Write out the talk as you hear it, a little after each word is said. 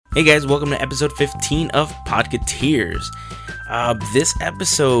Hey guys, welcome to episode 15 of Podcateers. This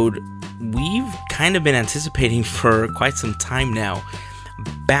episode, we've kind of been anticipating for quite some time now.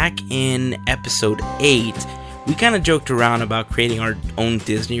 Back in episode 8, we kind of joked around about creating our own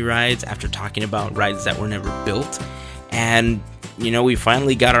Disney rides after talking about rides that were never built. And, we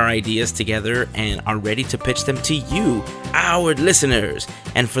finally got our ideas together and are ready to pitch them to you, our listeners,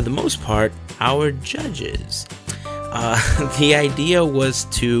 and for the most part, our judges. The idea was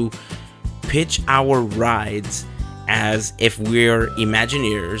to pitch our rides as if we're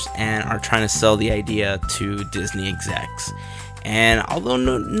Imagineers and are trying to sell the idea to Disney execs. And although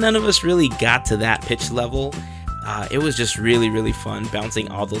none of us really got to that pitch level, it was just really, really fun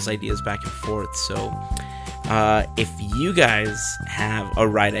bouncing all those ideas back and forth. So if you guys have a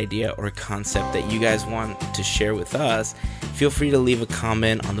ride idea or concept that you guys want to share with us, feel free to leave a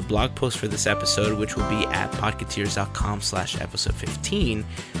comment on the blog post for this episode, which will be at podcateers.com/episode 15,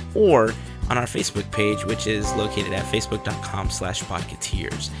 or on our Facebook page, which is located at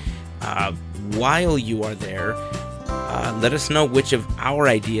facebook.com/podcateers. While you are there, let us know which of our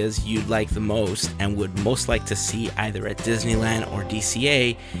ideas you'd like the most and would most like to see either at Disneyland or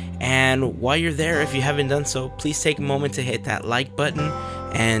DCA. And while you're there, if you haven't done so, please take a moment to hit that like button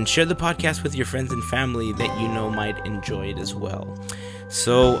and share the podcast with your friends and family that you know might enjoy it as well.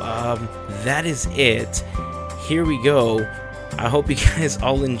 So that is it. Here we go. I hope you guys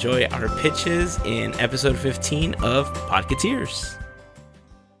all enjoy our pitches in episode 15 of Podcateers.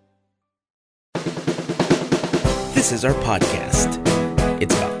 This is our podcast.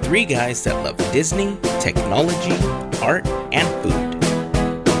 It's about three guys that love Disney, technology, art, and food.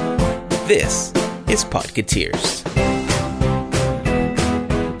 This is Podcateers.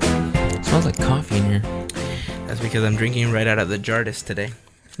 It smells like coffee in here. That's because I'm drinking right out of the Jardis today.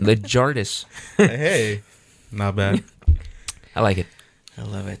 The Jardis. Hey, not bad. I like it. I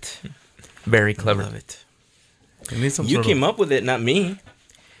love it. Very clever. I love it. You came up with it, not me.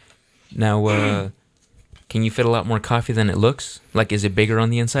 Now, can you fit a lot more coffee than it looks? Like, is it bigger on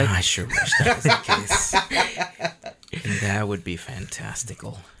the inside? I sure wish that was the case. That would be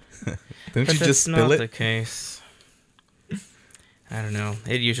fantastical. Didn't you just spill not it? The case. I don't know.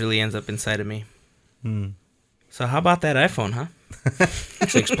 It usually ends up inside of me. So how about that iPhone, huh?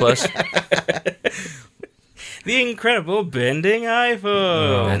 6 Plus. The incredible bending iPhone.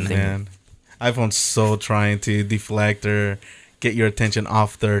 Oh, man. iPhone's so trying to deflect or get your attention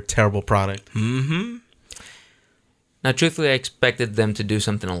off their terrible product. Mm-hmm. Now, truthfully, I expected them to do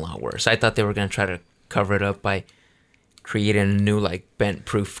something a lot worse. I thought they were going to try to cover it up by creating a new,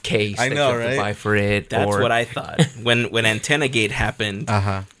 bent-proof case I that know, you have right? to buy for it. That's what I thought. When AntennaGate happened,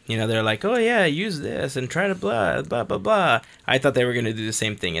 they're like, oh, yeah, use this and try to blah, blah, blah, blah. I thought they were going to do the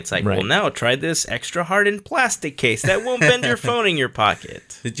same thing. It's like, Right. Well, now try this extra hardened plastic case that won't bend your phone in your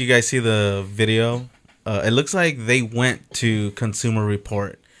pocket. Did you guys see the video? It looks like they went to Consumer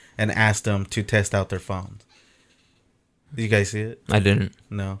Report and asked them to test out their phones. Did you guys see it? I didn't.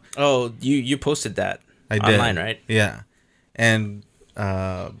 No. Oh, you posted that I did. online, right? Yeah. And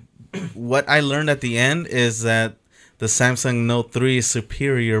what I learned at the end is that the Samsung Note 3 is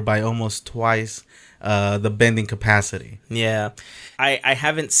superior by almost twice the bending capacity. Yeah. I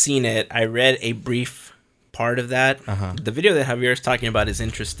haven't seen it. I read a brief part of that. The video that Javier is talking about is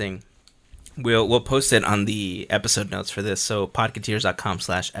interesting. We'll post it on the episode notes for this. So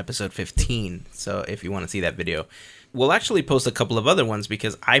podcateers.com/episode 15. So if you want to see that video. We'll actually post a couple of other ones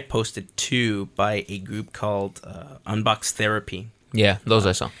because I posted 2 by a group called Unbox Therapy. Yeah, those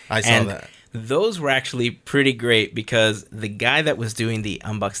I saw. I saw And that. those were actually pretty great because the guy that was doing the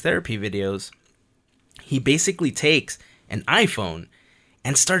Unbox Therapy videos, he basically takes an iPhone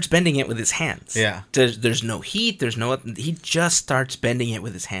and starts bending it with his hands. Yeah. There's no heat. He just starts bending it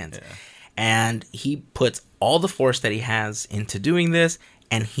with his hands. Yeah. And he puts all the force that he has into doing this,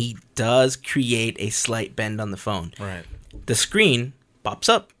 and he does create a slight bend on the phone. Right. The screen pops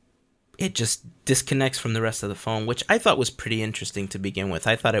up. It just disconnects from the rest of the phone, which I thought was pretty interesting to begin with.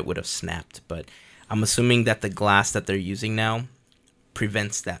 I thought it would have snapped, but I'm assuming that the glass that they're using now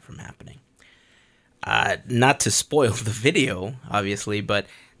prevents that from happening. Not to spoil the video, obviously, but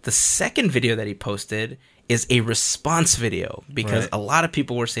the second video that he posted is a response video because Right. a lot of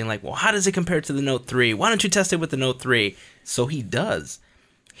people were saying well, how does it compare to the Note 3? Why don't you test it with the Note 3? So he does.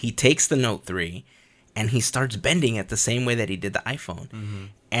 He takes the Note 3 and he starts bending it the same way that he did the iPhone. Mm-hmm.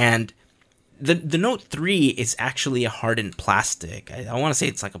 And the Note 3 is actually a hardened plastic. I want to say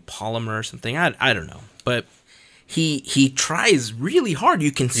it's like a polymer or something. I don't know. But he tries really hard.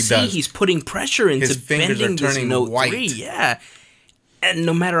 You can see he's putting pressure into His fingers bending are this turning Note white. 3. Yeah. And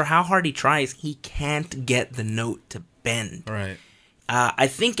no matter how hard he tries, he can't get the Note to bend. Right. I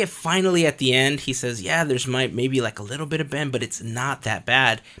think it finally at the end he says, yeah, there's maybe like a little bit of bend, but it's not that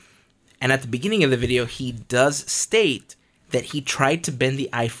bad. And at the beginning of the video, he does state that he tried to bend the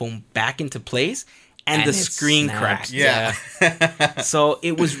iPhone back into place and the it screen snapped. cracked. Yeah. So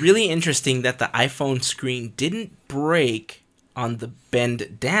it was really interesting that the iPhone screen didn't break on the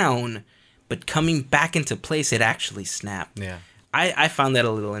bend down, but coming back into place, it actually snapped. Yeah. I found that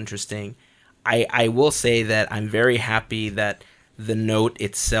a little interesting. I will say that I'm very happy that the Note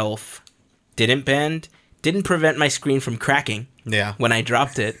itself didn't bend, didn't prevent my screen from cracking Yeah. when I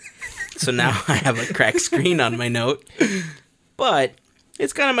dropped it. So now I have a cracked screen on my Note. But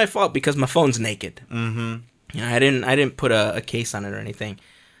it's kind of my fault because my phone's naked. Mm-hmm. You know, I didn't put a case on it or anything.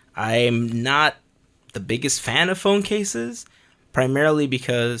 I'm not the biggest fan of phone cases, primarily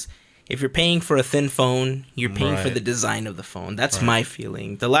because if you're paying for a thin phone, you're paying for Right. the design of the phone. That's Right. my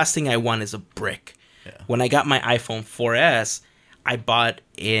feeling. The last thing I want is a brick. Yeah. When I got my iPhone 4S, I bought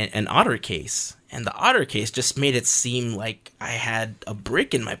an Otter case, and the Otter case just made it seem like I had a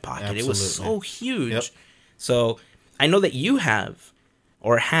brick in my pocket. It was so Absolutely. huge. Yep. So I know that you have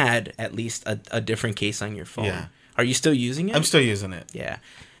or had at least a different case on your phone. Yeah. Are you still using it? I'm still using it. Yeah.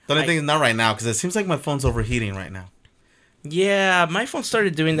 The only thing is not right now because it seems like my phone's overheating right now. Yeah, my phone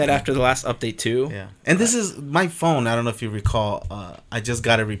started doing that after the last update too. Yeah. And this is my phone. I don't know if you recall. I just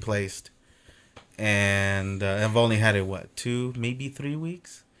got it replaced. And I've only had it, 2, maybe 3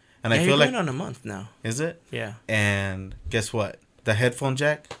 weeks? And Yeah, I you're feel like... going on a month now. Is it? Yeah. And guess what? The headphone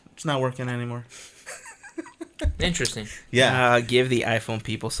jack, it's not working anymore. Interesting. Yeah. Give the iPhone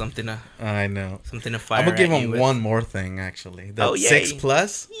people something to I know. fire. I'm going to give at you them with. one more thing, actually. The Oh, yay. 6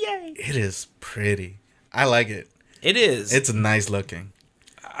 Plus, Yay! it is pretty. I like it. It is. It's nice looking.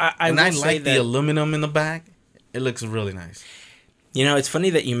 I And will I say like that, the aluminum in the back. It looks really nice. You know, it's funny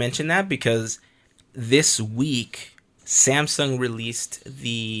that you mentioned that because this week Samsung released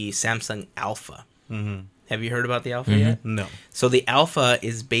the Samsung Alpha. Mm-hmm. Have you heard about the Alpha yet? No. So the Alpha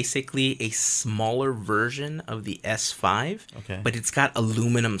is basically a smaller version of the S5, Okay. but it's got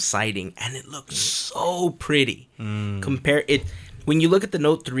aluminum siding and it looks so pretty. Mm. Compare it when you look at the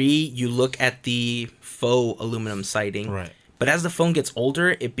Note 3, you look at the faux aluminum siding. Right. But as the phone gets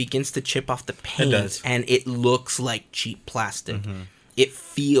older, it begins to chip off the paint does. and it looks like cheap plastic. Mm-hmm. It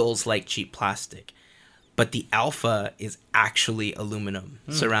feels like cheap plastic. But the Alpha is actually aluminum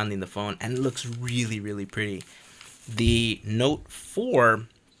surrounding the phone and it looks really, really pretty. The Note 4,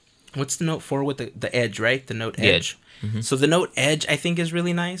 what's the Note 4 with the Edge, right? The Note The Edge. Edge. So the Note Edge, I think, is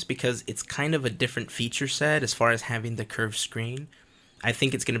really nice because it's kind of a different feature set as far as having the curved screen. I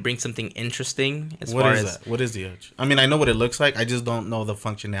think it's going to bring something interesting as What far is as... that? What is the Edge? I mean, I know what it looks like. I just don't know the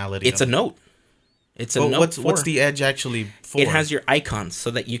functionality. It's a of it. Note. It's a But Note what's 4. what's the Edge actually for? It has your icons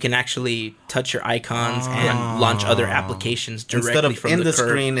so that you can actually touch your icons and launch other applications directly Instead of from in the curve.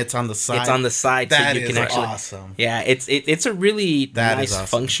 screen, it's on the side. It's on the side That so you is can actually awesome. Yeah, it's a really That is nice awesome.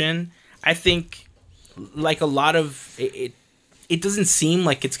 function. I think like a lot of it doesn't seem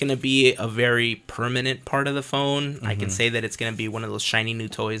like it's going to be a very permanent part of the phone. I can say that it's going to be one of those shiny new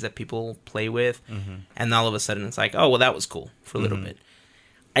toys that people play with and all of a sudden it's like, "Oh, well that was cool for a little bit."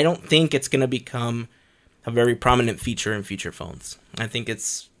 I don't think it's going to become a very prominent feature in future phones. I think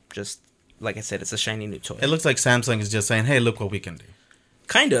it's just, like I said, it's a shiny new toy. It looks like Samsung is just saying, "Hey, look what we can do."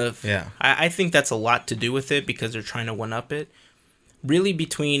 Kind of. Yeah. I think that's a lot to do with it because they're trying to one-up it. Really,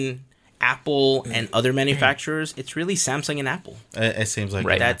 between Apple and other manufacturers, it's really Samsung and Apple. It seems like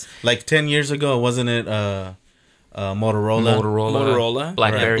Right. That's like 10 years ago, wasn't it? Motorola, Motorola,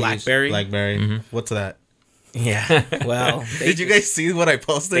 BlackBerry. BlackBerry. What's that? Yeah. Well, Did you guys see what I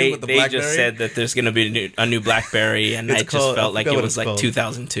posted They, with the they BlackBerry? just said that there's going to be a new BlackBerry, and It's I just called- felt I like forgot it what was it's like called.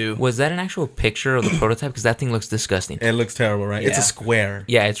 2002. Was that an actual picture of the prototype? Because that thing looks disgusting. It looks terrible, right? It's Yeah. a square.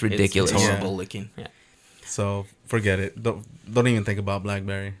 Yeah, it's ridiculous. It's Yeah. horrible looking. So forget it. Don't even think about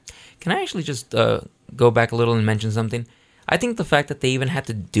BlackBerry. Can I actually just go back a little and mention something? I think the fact that they even had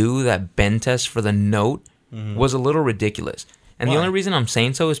to do that bend test for the Note was a little ridiculous. And Why? the only reason I'm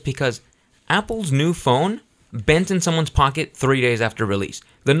saying so is because Apple's new phone bent in someone's pocket 3 days after release.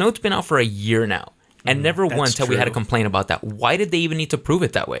 The Note's been out for a year now. And never That's once have we had a true. complaint about that. Why did they even need to prove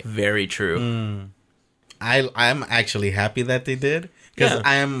it that way? Very true. I'm actually happy that they did because Yeah.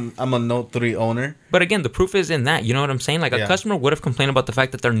 I'm a Note 3 owner. But again, the proof is in that. You know what I'm saying? Like, a Yeah. customer would have complained about the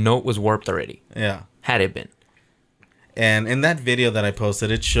fact that their Note was warped already, Yeah. had it been. And in that video that I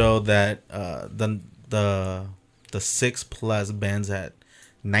posted, it showed that the 6 Plus bends at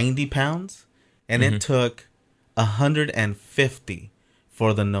 90 pounds, and it took 150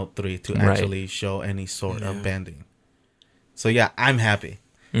 for the Note 3 to Right. actually show any sort of bending. So yeah, I'm happy.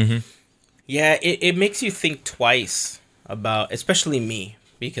 Mm-hmm. Yeah, it makes you think twice about, especially me,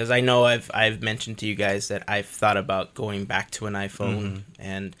 because I know I've mentioned to you guys that I've thought about going back to an iPhone,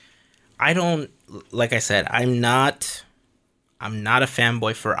 and I don't, like I said, I'm not a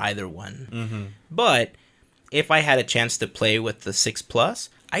fanboy for either one. But if I had a chance to play with the 6 Plus,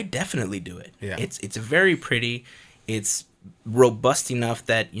 I definitely do it. Yeah. It's very pretty. It's robust enough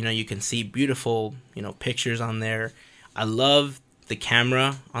that, you know, you can see beautiful, you know, pictures on there. I love the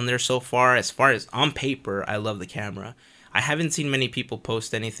camera on there so far. As far as on paper, I love the camera. I haven't seen many people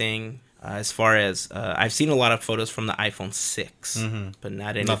post anything as far as I've seen a lot of photos from the iPhone 6, but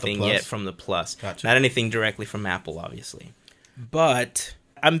not anything Plus? yet from the Plus. Gotcha. Not anything directly from Apple, obviously. But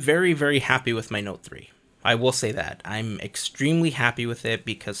I'm very, very happy with my Note 3. I will say that. I'm extremely happy with it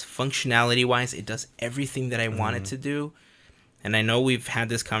because functionality-wise, it does everything that I want it to do. And I know we've had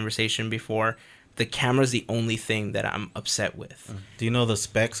this conversation before. The camera's the only thing that I'm upset with. Do you know the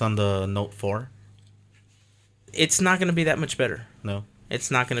specs on the Note 4? It's not going to be that much better. No. It's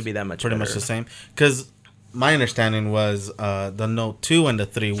not going to be that much Pretty better. much the same. Because my understanding was the Note 2 and the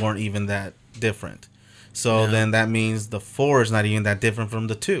 3 weren't even that different. So then that means the 4 is not even that different from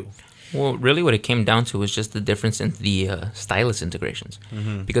the 2. Well, really what it came down to was just the difference in the stylus integrations.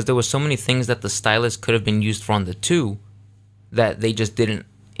 Because there were so many things that the stylus could have been used for on the 2 that they just didn't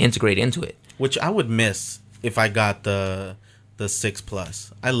integrate into it. Which I would miss if I got the 6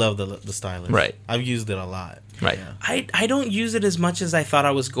 Plus. I love the stylus. Right. I've used it a lot. Right. Yeah. I don't use it as much as I thought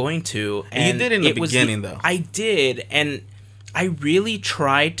I was going to. And You did in the it was beginning, though. I did, and I really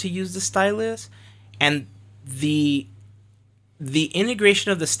tried to use the stylus, and the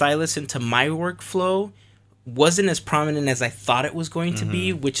integration of the stylus into my workflow wasn't as prominent as I thought it was going to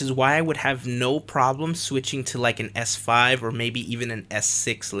be, which is why I would have no problem switching to like an S5 or maybe even an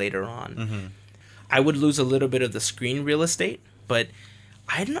S6 later on. I would lose a little bit of the screen real estate, but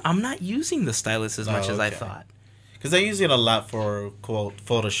I'm not using the stylus as much as I thought. Because I use it a lot for, quote,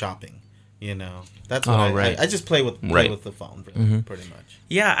 photoshopping. You know, that's what I just play with the phone, pretty much.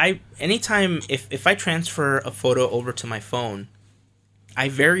 Yeah, anytime if I transfer a photo over to my phone, I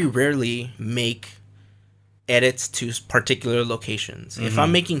very rarely make edits to particular locations. If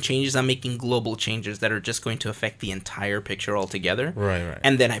I'm making changes, I'm making global changes that are just going to affect the entire picture altogether. Right.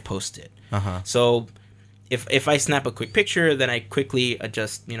 And then I post it. So if I snap a quick picture, then I quickly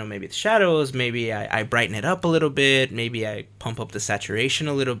adjust, you know, maybe the shadows, maybe I brighten it up a little bit, maybe I pump up the saturation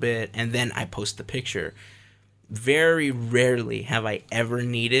a little bit, and then I post the picture. Very rarely have I ever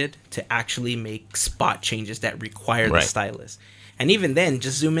needed to actually make spot changes that require the stylus. And even then,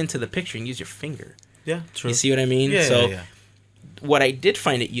 just zoom into the picture and use your finger. Yeah, true. You see what I mean? Yeah, so yeah. What I did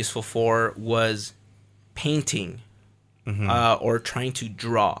find it useful for was painting or trying to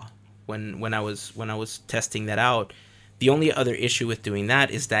draw when I was testing that out. The only other issue with doing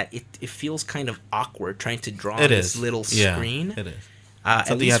that is that it feels kind of awkward trying to draw on this little screen. It is.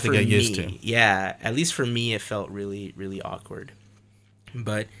 Something you have to get used to. Yeah, at least for me, it felt really, really awkward.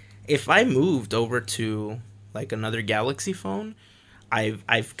 But if I moved over to like another Galaxy phone,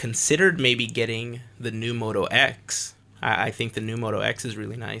 I've considered maybe getting the new Moto X. I think the new Moto X is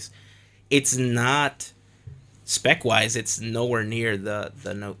really nice. It's not spec-wise, it's nowhere near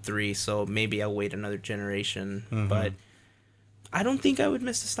the Note 3, so maybe I'll wait another generation. But I don't think I would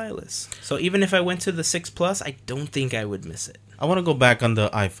miss the stylus. So even if I went to the 6 Plus, I don't think I would miss it. I want to go back on the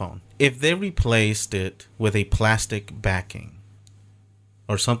iPhone. If they replaced it with a plastic backing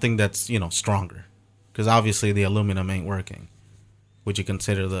or something that's, you know, stronger, because obviously the aluminum ain't working, would you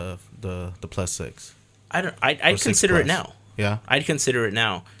consider the Plus 6? I'd consider it now. Yeah? I'd consider it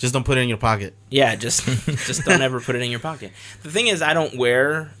now. Just don't put it in your pocket. Yeah, just don't ever put it in your pocket. The thing is, I don't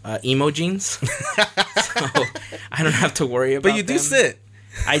wear emo jeans, so I don't have to worry about. But you do them. sit.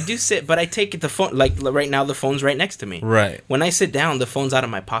 I do sit, but I take the phone. Like right now, the phone's right next to me. Right. When I sit down, the phone's out of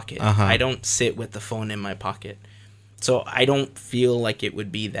my pocket. I don't sit with the phone in my pocket, so I don't feel like it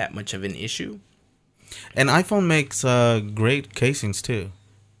would be that much of an issue. And iPhone makes great casings too.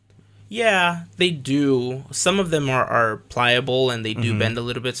 Yeah, they do. Some of them are pliable and they do bend a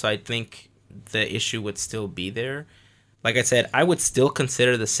little bit, so I think the issue would still be there. Like I said, I would still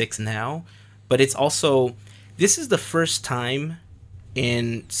consider the 6 now, but it's also, this is the first time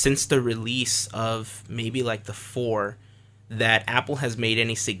since the release of maybe like the 4 that Apple has made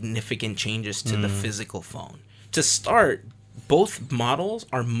any significant changes to the physical phone. To start, both models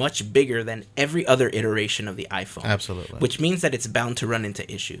are much bigger than every other iteration of the iPhone. Absolutely. Which means that it's bound to run into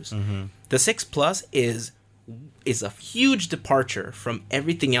issues. The 6 Plus is a huge departure from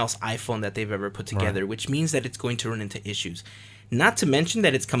everything else iPhone that they've ever put together, which means that it's going to run into issues. Not to mention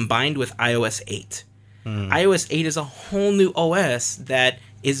that it's combined with iOS 8. iOS 8 is a whole new OS that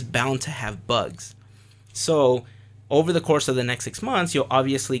is bound to have bugs. So over the course of the next 6 months, you'll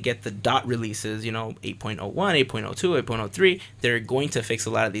obviously get the dot releases, 8.01, 8.02, 8.03. They're going to fix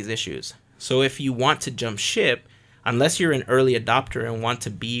a lot of these issues. So if you want to jump ship, unless you're an early adopter and want to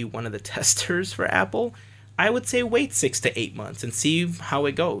be one of the testers for Apple, I would say wait 6 to 8 months and see how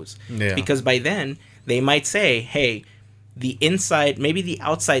it goes. Yeah. Because by then, they might say, hey, the inside, maybe the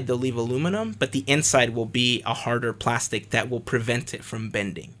outside they'll leave aluminum, but the inside will be a harder plastic that will prevent it from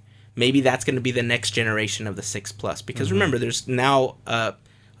bending. Maybe that's going to be the next generation of the 6 Plus. Because remember, there's now a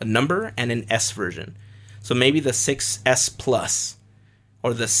number and an S version. So maybe the 6S Plus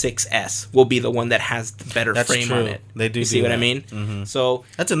or the 6S will be the one that has the better frame on it. They do. You see what I mean? Mm-hmm. So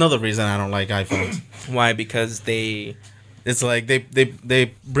that's another reason I don't like iPhones. why? Because it's like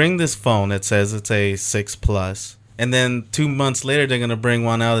they bring this phone that says it's a 6 Plus, and then 2 months later they're gonna bring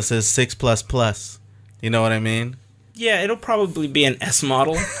one out that says 6 Plus Plus. You know what I mean? yeah, it'll probably be an S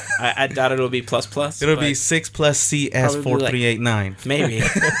model. I doubt it'll be plus. It'll be 6 Plus CS 4389. Maybe.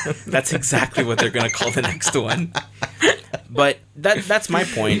 That's exactly what they're gonna call the next one. But that's my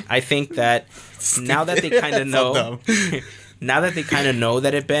point. I think that now that they kind of know, now that they kind of know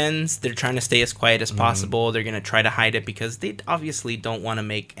that it bends, they're trying to stay as quiet as possible. They're gonna try to hide it because they obviously don't want to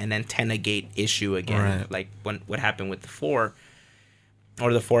make an antenna gate issue again, right. like what happened with the 4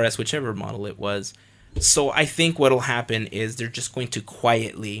 or the 4S, whichever model it was. So I think what'll happen is they're just going to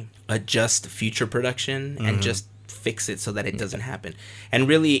quietly adjust future production and just fix it so that it doesn't happen. And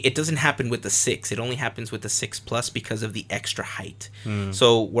really, it doesn't happen with the 6. It only happens with the 6 Plus because of the extra height.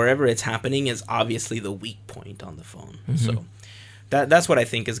 So wherever it's happening is obviously the weak point on the phone. So that's what I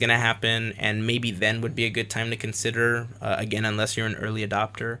think is going to happen. And maybe then would be a good time to consider, again, unless you're an early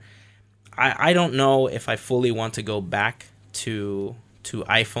adopter. I don't know if I fully want to go back to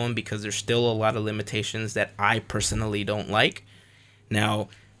iPhone because there's still a lot of limitations that I personally don't like. Now,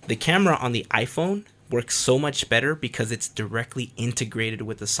 the camera on the iPhone works so much better because it's directly integrated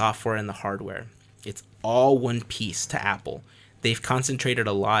with the software and the hardware. It's all one piece to Apple. They've concentrated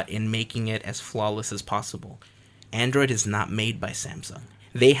a lot in making it as flawless as possible. Android is not made by Samsung.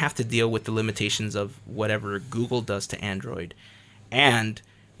 They have to deal with the limitations of whatever Google does to Android and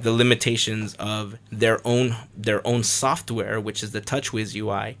the limitations of their own software, which is the TouchWiz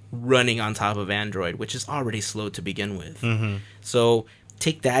UI, running on top of Android, which is already slow to begin with. So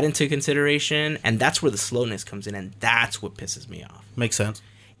take that into consideration, and that's where the slowness comes in, and that's what pisses me off. Makes sense.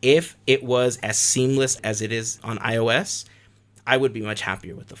 If it was as seamless as it is on iOS, I would be much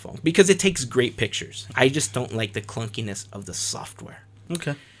happier with the phone because it takes great pictures. I just don't like the clunkiness of the software.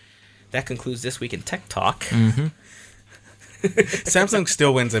 Okay. That concludes This Week in Tech Talk. Samsung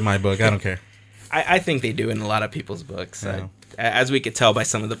still wins in my book. I don't care. I think they do in a lot of people's books. Yeah. As we could tell by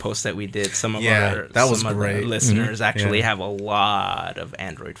some of the posts that we did, some of our listeners actually have a lot of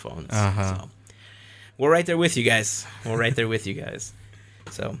Android phones. So we're right there with you guys.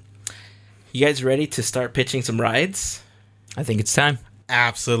 So, you guys ready to start pitching some rides? I think it's time.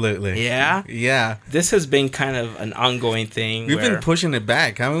 Absolutely. Yeah? Yeah. This has been kind of an ongoing thing. We've been pushing it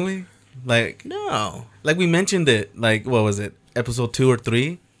back, haven't we? No. Like we mentioned it, what was it? Episode 2 or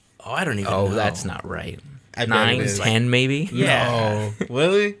 3? Oh, I don't even know. Oh, that's not right. I bet 9, it is. 10 maybe? Yeah. No.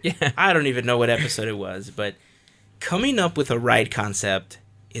 Really? Yeah. I don't even know what episode it was, but coming up with a ride concept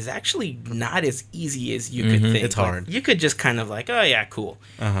is actually not as easy as you could think. It's hard. You could just kind of oh yeah, cool.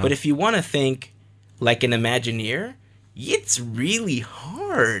 But if you want to think like an Imagineer, it's really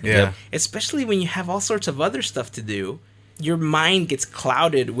hard. Yeah. Especially when you have all sorts of other stuff to do. Your mind gets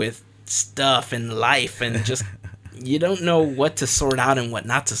clouded with stuff and life and just you don't know what to sort out and what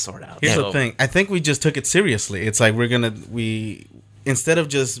not to sort out. Here's the thing. I think we just took it seriously. It's like we instead of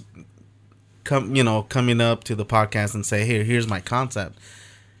just coming up to the podcast and say, here's my concept.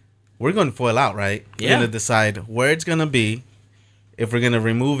 We're going to foil out, right? Yeah. We're going to decide where it's going to be, if we're going to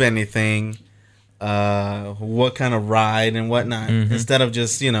remove anything, what kind of ride and whatnot. Instead of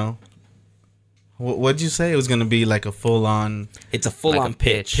just, what'd you say? It was going to be like a full-on... It's a full-on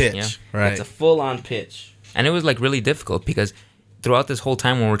pitch. Yeah. Right. It's a full-on pitch. And it was really difficult because throughout this whole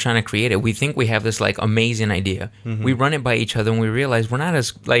time when we're trying to create it, we think we have this amazing idea. We run it by each other and we realize we're not as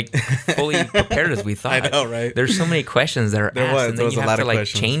fully prepared as we thought. I know, right? There's so many questions that are asked, and then you have to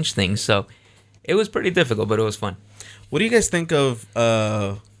change things. So it was pretty difficult, but it was fun. What do you guys think of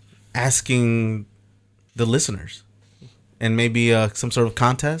asking the listeners and maybe some sort of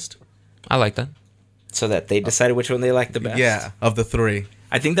contest? I like that. So that they decided which one they liked the best. Yeah, of the 3.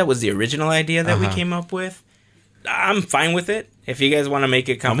 I think that was the original idea that we came up with. I'm fine with it. If you guys want to make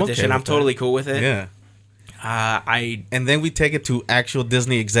it competition, I'm totally cool with it. Yeah. And then we take it to actual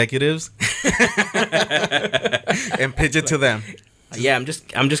Disney executives and pitch it to them. Yeah, I'm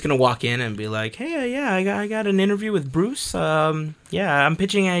just gonna walk in and be like, hey, yeah, I got an interview with Bruce. Yeah, I'm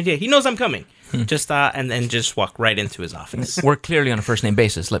pitching an idea. He knows I'm coming. Just and then just walk right into his office. We're clearly on a first name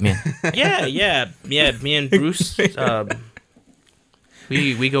basis. Let me in. Yeah. Me and Bruce.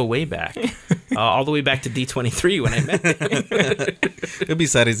 We go way back, all the way back to D23 when I met him. It'd be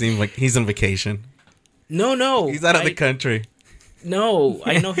sad he's on vacation. No, He's out of the country. No,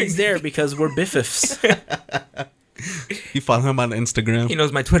 I know he's there because we're biffifs. You follow him on Instagram. He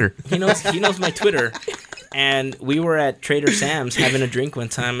knows my Twitter. He knows my Twitter. And we were at Trader Sam's having a drink one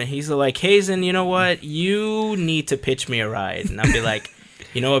time, and he's like, Hazen, you know what? You need to pitch me a ride. And I'll be like,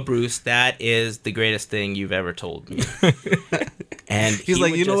 you know what, Bruce? That is the greatest thing you've ever told me. And he's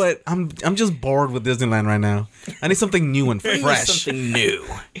like, you know what? I'm just bored with Disneyland right now. I need something new and fresh. Something new.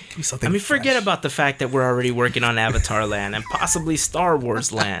 Forget about the fact that we're already working on Avatar Land and possibly Star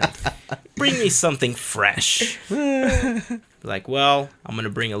Wars Land. Bring me something fresh. Like, well, I'm going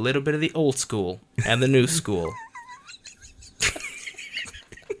to bring a little bit of the old school and the new school.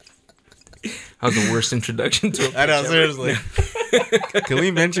 How's the worst introduction to a pitch I know, ever? seriously. Can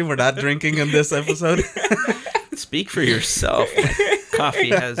we mention we're not drinking in this episode? Speak for yourself. My coffee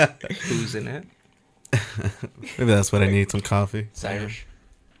has booze in it. Maybe that's what I need, some coffee. It's Irish.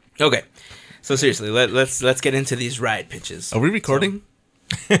 Okay, so seriously, let's get into these ride pitches. Are we recording?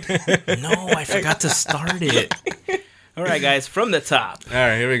 No, I forgot to start it. All right, guys, from the top. All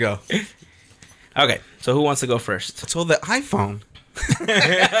right, here we go. Okay, so who wants to go first? So the iPhone.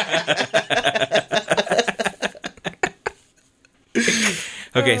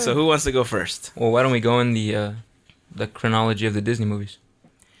 Okay, so who wants to go first? Well, why don't we go in the chronology of the Disney movies?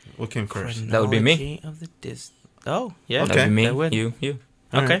 What came first? That would be me. Of the Oh, yeah. Okay. That would be me. That would. You.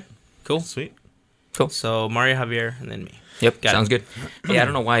 All Okay, right. cool. Sweet. Cool. So Mario, Javier, and then me. Yep. Got Sounds good. Yeah, I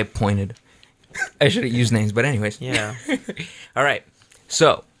don't know why I pointed. I should have used names, but anyways. Yeah. All right.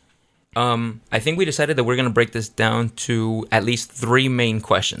 So, I think we decided that we're going to break this down to at least 3 main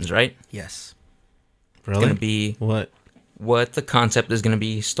questions, right? Yes. Really? It's going to be what the concept is going to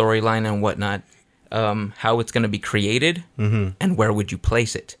be, storyline and whatnot, how it's going to be created, and where would you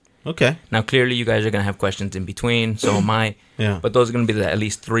place it. Okay. Now, clearly, you guys are going to have questions in between, so am I. Yeah. But those are going to be at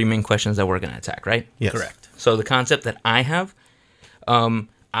least 3 main questions that we're going to attack, right? Yes. Correct. So the concept that I have,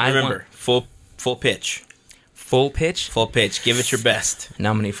 Remember, full pitch. full pitch. Full pitch. Give it your best.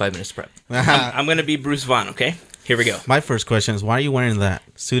 Now I'm going to need 5 minutes to prep. I'm going to be Bruce Vaughn, okay? Here we go. My first question is, why are you wearing that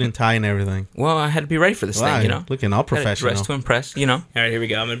suit and tie and everything? Well, I had to be ready for this Wow, thing, you know? looking all professional. Dressed to impress, you know? All right, here we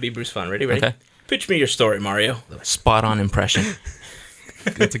go. I'm going to be Bruce Vaughn. Ready? Okay. Pitch me your story, Mario. Spot on impression.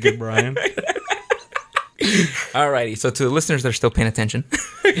 That's a good Brian. Alrighty, so to the listeners that are still paying attention,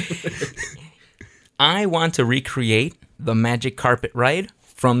 I want to recreate the magic carpet ride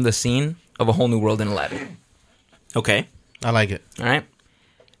from the scene of A Whole New World in Aladdin. Okay. I like it. All right?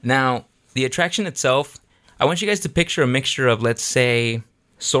 Now, the attraction itself, I want you guys to picture a mixture of, let's say,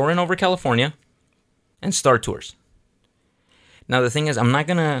 Soarin' over California and Star Tours. Now, the thing is, I'm not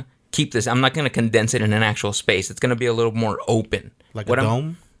going to keep this, I'm not going to condense it in an actual space. It's going to be a little more open. Like What a I'm-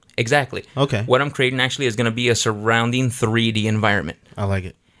 dome? Exactly. Okay. What I'm creating actually is going to be a surrounding 3D environment. I like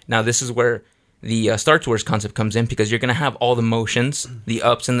it. Now, this is where the Star Tours concept comes in because you're going to have all the motions, the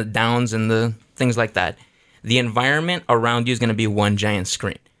ups and the downs and the things like that. The environment around you is going to be one giant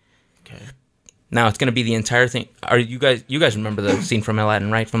screen. Okay. Now, it's going to be the entire thing. You guys remember the scene from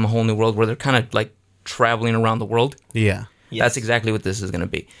Aladdin, right? From A Whole New World where they're kind of like traveling around the world? Yeah. Yes. That's exactly what this is going to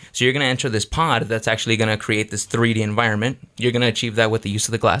be. So you're going to enter this pod that's actually going to create this 3D environment. You're going to achieve that with the use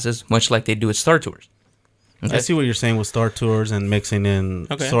of the glasses, much like they do at Star Tours. Okay? I see what you're saying with Star Tours and mixing in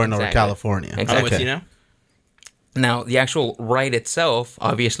Okay. Soaring over Exactly. California. Exactly. I'm with you now. Now, the actual ride itself,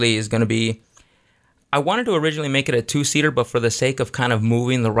 obviously, is going to be... I wanted to originally make it a 2-seater, but for the sake of kind of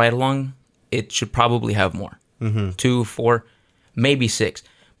moving the ride along, it should probably have more. 2, 4, maybe 6.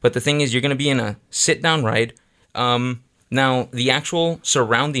 But the thing is, you're going to be in a sit-down ride. Now, the actual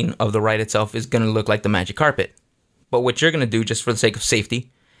surrounding of the ride itself is going to look like the magic carpet. But what you're going to do, just for the sake of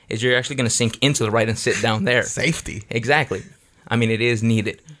safety, is you're actually going to sink into the ride and sit down there. Safety. Exactly. I mean, it is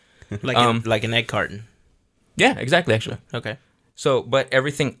needed. Like an egg carton. Yeah, exactly, actually. Okay. So, but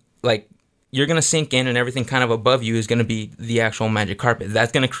everything, like, you're going to sink in and everything kind of above you is going to be the actual magic carpet.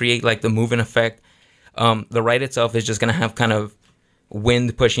 That's going to create, like, the moving effect. The ride itself is just going to have kind of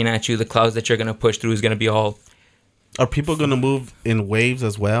wind pushing at you. The clouds that you're going to push through is going to be all... Are people going to move in waves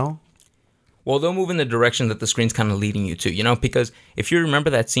as well? Well, they'll move in the direction that the screen's kind of leading you to, you know? Because if you remember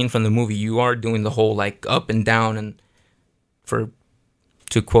that scene from the movie, you are doing the whole, like, up and down and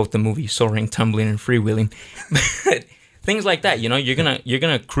to quote the movie, soaring, tumbling, and freewheeling. Things like that, you know? You're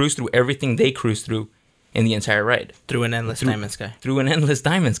gonna cruise through everything they cruise through in the entire ride. Through an endless diamond sky. Through an endless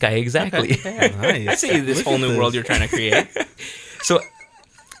diamond sky, exactly. Nice. I see this whole new world you're trying to create. So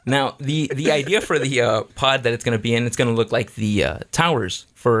now the idea for the pod that it's going to be in, it's going to look like the towers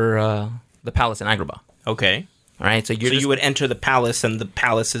for the palace in Agrabah. Okay. All right, so You would enter the palace, and the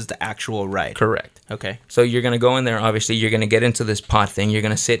palace is the actual ride. correct. Okay. So you're going to go in there. Obviously, you're going to get into this pod thing. You're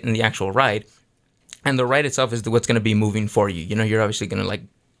going to sit in the actual ride, and the ride itself is what's going to be moving for you. You know, you're obviously going to like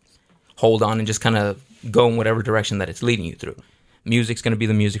hold on and just kind of go in whatever direction that it's leading you through. Music's going to be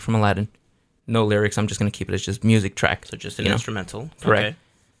the music from Aladdin. No lyrics. I'm just going to keep it as just music track. So just an you know? instrumental. Correct. Okay.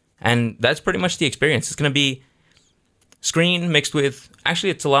 And that's pretty much the experience. It's going to be screen mixed with...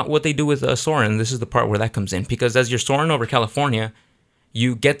 Actually, it's a lot what they do with Soarin'. This is the part where that comes in. Because as you're soaring over California,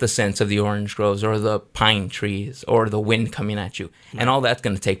 you get the sense of the orange groves or the pine trees or the wind coming at you. And all that's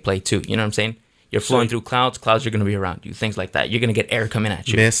going to take play, too. You know what I'm saying? You're flowing through clouds. Clouds are going to be around you. Things like that. You're going to get air coming at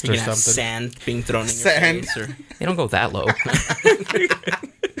you. Mist You're or gonna have something. sand being thrown in Sand. your face. Or... They don't go that low.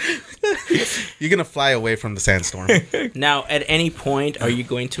 You're gonna fly away from the sandstorm. Now, at any point, are you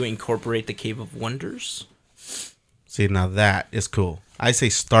going to incorporate the Cave of Wonders? See, now that is cool. I say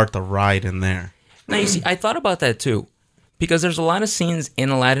start the ride in there. Now, you see, I thought about that, too. Because there's a lot of scenes in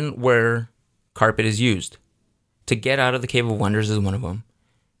Aladdin where carpet is used. To get out of the Cave of Wonders is one of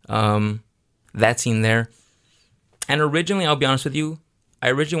them. That scene there. And originally, I'll be honest with you, I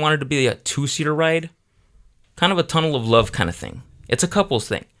originally wanted to be a 2-seater ride. Kind of a tunnel of love kind of thing. It's a couples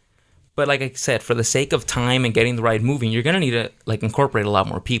thing. But like I said, for the sake of time and getting the ride moving, you're going to need to like incorporate a lot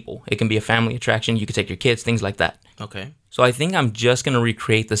more people. It can be a family attraction. You can take your kids, things like that. Okay. So I think I'm just going to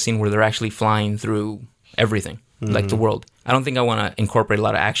recreate the scene where they're actually flying through everything, like the world. I don't think I want to incorporate a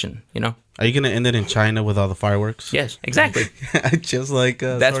lot of action, you know? Are you gonna end it in China with all the fireworks? Yes, exactly. Just like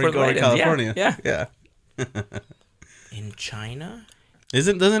That's Sorry where the Going ride ends. California. Yeah. In China?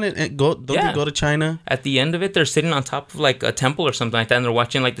 Doesn't it go? Don't Yeah. they go to China? At the end of it, they're sitting on top of like a temple or something like that, and they're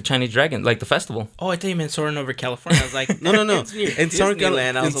watching like the Chinese dragon, like the festival. Oh, I thought you meant soaring over California. I was like, No. It's near In Southern,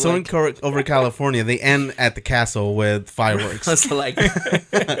 Disneyland. I was like, over California, they end at the castle with fireworks. I was like,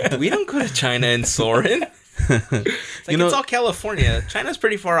 we don't go to China and soaring. It's like, You know- it's all California. China's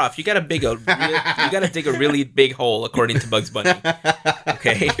pretty far off. You gotta dig a really big hole, according to Bugs Bunny.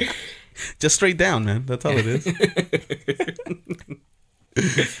 Okay. Just straight down, man. That's all it is.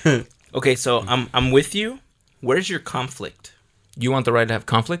 Okay, so I'm with you. Where's your conflict? You want the ride to have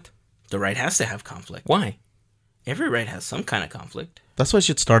conflict? The ride has to have conflict. Why? Every ride has some kind of conflict. That's why you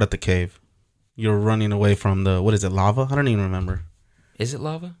should start at the cave. You're running away from the what is it? Lava? I don't even remember. Is it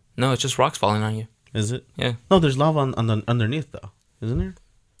lava? No, it's just rocks falling on you. Is it? Yeah. No, there's lava on the underneath though, isn't there?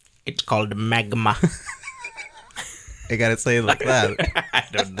 It's called magma. I gotta say it like that I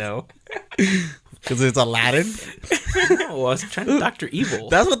don't know. because it's Aladdin. No, I was trying to Dr. Evil.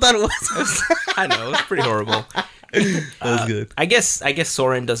 That's what that was. I know, it's pretty horrible. That was good. I guess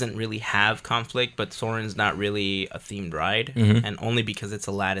Soarin' doesn't really have conflict, but Soarin's not really a themed ride, and only because it's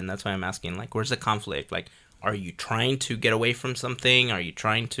Aladdin. That's why I'm asking, like, where's the conflict? Like, are you trying to get away from something? Are you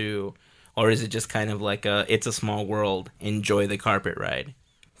trying to, or is it just kind of like it's a small world, enjoy the carpet ride?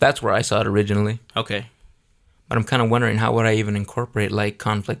 That's where I saw it originally. Okay. But I'm kind of wondering how would I even incorporate like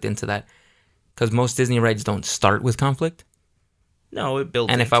conflict into that? Because most Disney rides don't start with conflict. No, it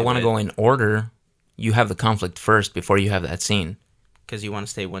builds. And if I want to go in order, you have the conflict first before you have that scene. because you want to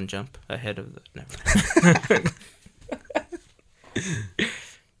stay one jump ahead of the. Never.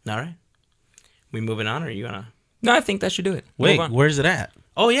 All right. We moving on, or are you gonna? No, I think that should do it. Wait, Move on. where's it at?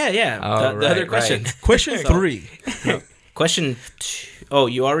 Oh yeah. Oh, the other right, question. right. Question 3. Question. Oh,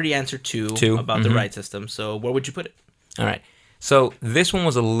 you already answered two about the ride system. So where would you put it? All right. So this one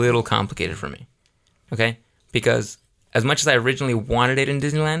was a little complicated for me. Okay? Because as much as I originally wanted it in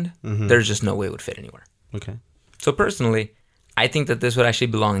Disneyland, there's just no way it would fit anywhere. Okay. So personally, I think that this would actually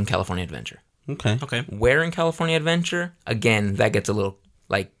belong in California Adventure. Okay. Okay. Where in California Adventure? Again, that gets a little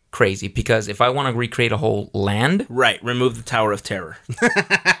like crazy because if I want to recreate a whole land, Right. Remove the Tower of Terror.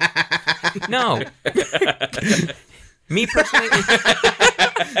 no. Me personally,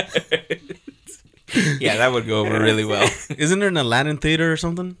 Yeah, that would go over really well. Isn't there an Aladdin theater or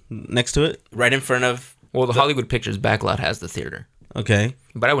something next to it? Right in front of. well, the Hollywood Pictures backlot has the theater, Okay.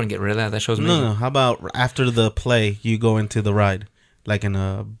 but I wouldn't get rid of that. That show's amazing. No. How about after the play, you go into the ride, like in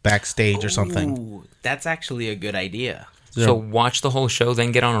a backstage or something? Ooh, that's actually a good idea. So watch the whole show,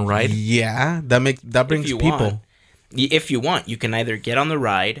 then get on a ride. Yeah, that brings you people. want. If you want, you can either get on the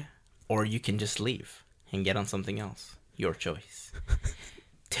ride or you can just leave and get on something else. Your choice.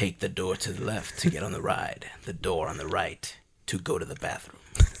 Take the door to the left to get on the ride. The door on the right to go to the bathroom.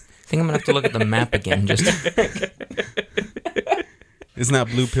 I think I'm gonna have to look at the map again. Just Is It's not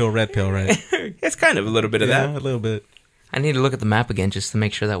blue pill, red pill, right? It's kind of a little bit of Yeah, that. a little bit. I need to look at the map again just to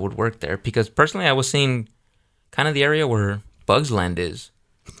make sure that would work there. Because personally, I was seeing kind of the area where Bugs Land is.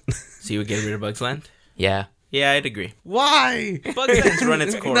 So you would get rid of Bugs Land? Yeah. Yeah, I'd agree. Why? Bugs Land's run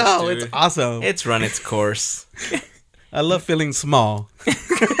its course, No, dude. it's awesome. It's run its course. I love feeling small.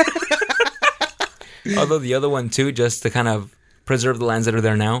 Although the other one, too, just to kind of preserve the lands that are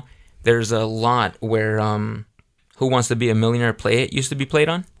there now, there's a lot where Who Wants to Be a Millionaire Play It used to be played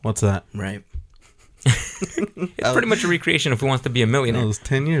on. What's that? Right. It's pretty much a recreation of Who Wants to Be a No, it Millionaire. was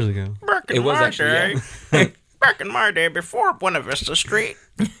 10 years ago. Back in It was my actually, day. Back in my day before Buena Vista Street.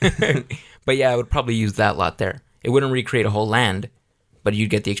 But yeah, I would probably use that lot there. It wouldn't recreate a whole land, but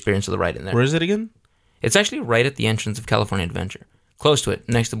you'd get the experience of the ride in there. Where is it again? It's actually right at the entrance of California Adventure. Close to it,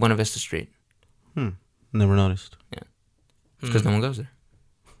 next to Buena Vista Street. Never noticed. It's because no one goes there.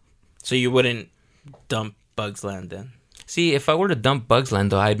 So you wouldn't dump Bugs Land then? See, if I were to dump Bugs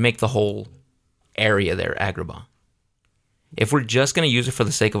Land, though, I'd make the whole area there Agrabah. If we're just going to use it for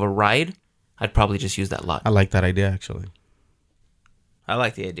the sake of a ride, I'd probably just use that lot. I like that idea, actually. I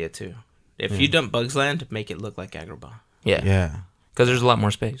like the idea too. If you dump Bugs Land, make it look like Agrabah. Yeah. Yeah. Because there's a lot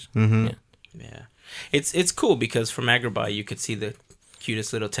more space. Mm-hmm. Yeah. Yeah. It's cool because from Agrabah you could see the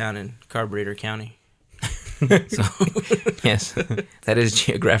cutest little town in Carburetor County. So Yes. That is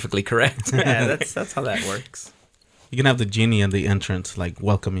geographically correct. yeah, that's how that works. You can have the genie at the entrance, like,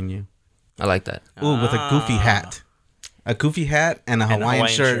 welcoming you. I like that. Ooh, with a goofy hat. A goofy hat and a Hawaiian,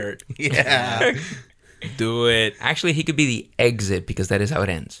 shirt. Yeah. Do it. Actually, he could be the exit because that is how it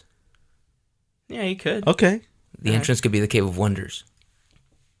ends. Yeah, you could. Okay. The entrance could be the Cave of Wonders.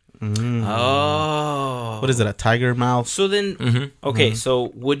 Oh. What is it, a tiger mouth? So then, okay,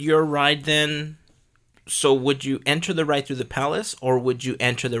 so would your ride then, so would you enter the ride through the palace or would you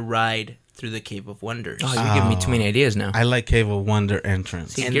enter the ride through the Cave of Wonders? Oh, you're giving me too many ideas now. I like Cave of Wonder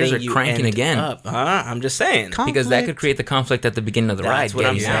entrance. See, gears then are you cranking end again. up. I'm just saying. Because that could create the conflict at the beginning of the ride. That's what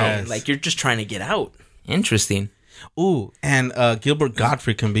I'm getting saying. out. Like, you're just trying to get out. Interesting. Ooh, and Gilbert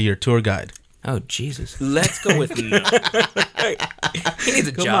Godfrey can be your tour guide. Oh, Jesus. Let's go with no. He needs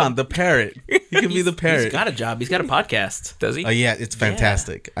a Come job. on, the parrot. He can be the parrot. He's got a job. He's got a podcast. Does he? Oh, yeah, it's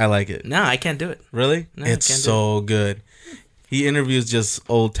fantastic. I like it. No, I can't do it. Really? No, I It's can't do so good. He interviews just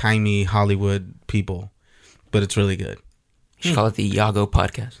old-timey Hollywood people, but it's really good. You should call it the Yago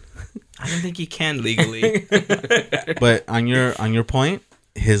podcast. I don't think he can legally. But on your point,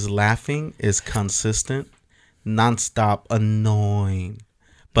 his laughing is consistent, nonstop, annoying.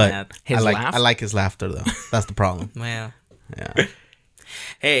 But His laugh? I like his laughter though. That's the problem. Well, Yeah.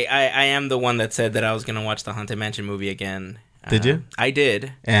 hey, I am the one that said that I was going to watch the Haunted Mansion movie again. Did you? I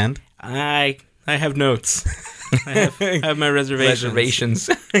did. And I have notes. I have my reservations.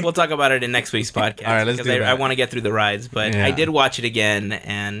 We'll talk about it in next week's podcast. All right, let's because do that. I want to get through the rides, but Yeah. I did watch it again,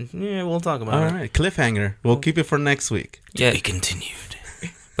 and yeah, we'll talk about all it. right, cliffhanger. We'll keep it for next week. Yeah. Be continued.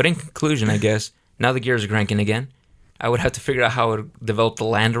 But in conclusion, I guess, now the gears are cranking again. I would have to figure out how to develop the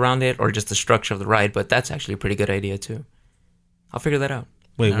land around it or just the structure of the ride, but that's actually a pretty good idea, too. I'll figure that out.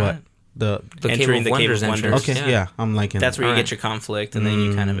 Wait, All what? right. The The Entering Cave the of Cave Wonders of Wonders. entrance. okay, yeah, I'm liking That's that. where you All get your conflict, and then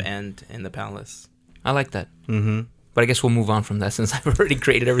you kind of end in the palace. I like that. Mm-hmm. But I guess we'll move on from that since I've already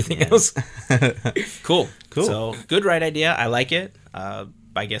created everything else. Cool. Cool. So, good ride idea. I like it.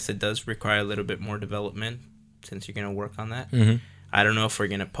 I guess it does require a little bit more development since you're going to work on that. Mm-hmm. I don't know if we're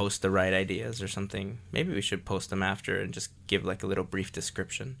going to post the right ideas or something. Maybe we should post them after and just give like a little brief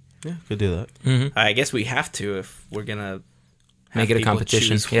description. Yeah, could do that. Mm-hmm. I guess we have to if we're going to Make it a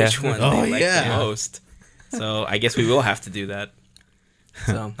competition. Yeah. Which one Oh, they like yeah. the most. So I guess we will have to do that.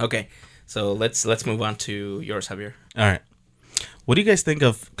 So okay. So let's move on to yours, Javier. All right. What do you guys think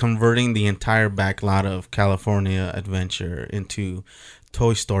of converting the entire back lot of California Adventure into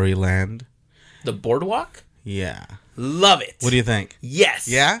Toy Story Land? The boardwalk? Yeah. Love it. What do you think? Yes.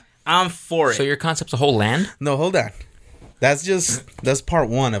 Yeah? I'm for it. So your concept's a whole land? No, hold on. That's part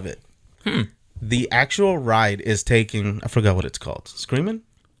one of it. The actual ride is taking, I forgot what it's called. Screamin'?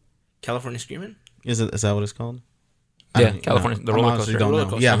 California Screamin'? Is that what it's called? I Yeah, don't- California, the I roller honestly coaster. don't Roller know.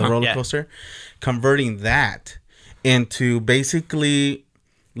 coaster, Yeah, the uh-huh. roller Yeah. coaster. Converting that into basically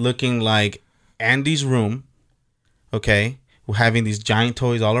looking like Andy's room, okay, having these giant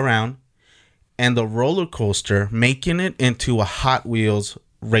toys all around, and the roller coaster making it into a Hot Wheels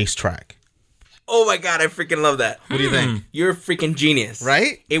racetrack. Oh my god, I freaking love that. What do you think? You're a freaking genius.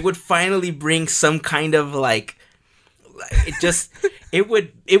 Right? It would finally bring some kind of like it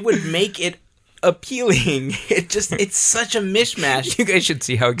would make it appealing. It's such a mishmash. You guys should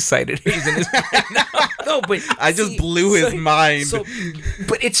see how excited he's in his No, but I just blew his mind.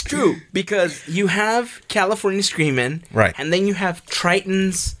 But it's true because you have California Screamin', right, and then you have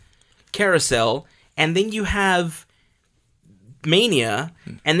Triton's Carousel, and then you have Mania,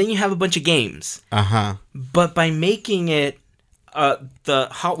 and then you have a bunch of games. But by making it the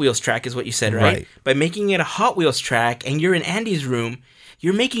Hot Wheels track is what you said, right? By making it a Hot Wheels track, and you're in Andy's room,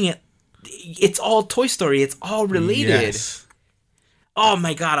 you're making it. It's all Toy Story. It's all related. Yes. Oh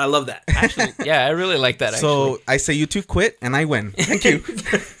my god, I love that. Actually, yeah, I really like that. So I say you two quit, and I win. Thank you.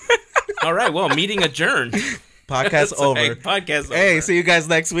 All right. Well, meeting adjourned. Podcast over. Hey, podcast over. Hey, see you guys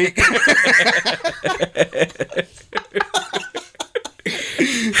next week.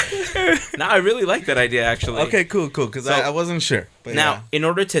 No, I really like that idea, actually. Okay, cool. Because I wasn't sure. But now, in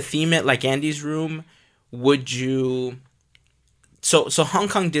order to theme it like Andy's room, would you... So Hong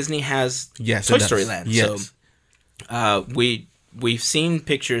Kong Disney has Toy Story Land. Yes. So we've seen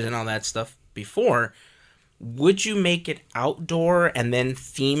pictures and all that stuff before. Would you make it outdoor and then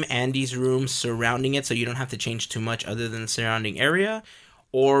theme Andy's room surrounding it so you don't have to change too much other than the surrounding area?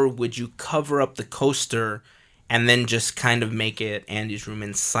 Or would you cover up the coaster and then just kind of make it Andy's room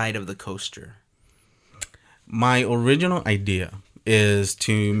inside of the coaster? My original idea is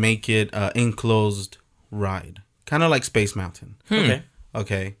to make it an enclosed ride. Kind of like Space Mountain.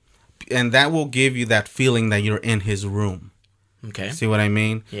 Okay. And that will give you that feeling that you're in his room. Okay. See what I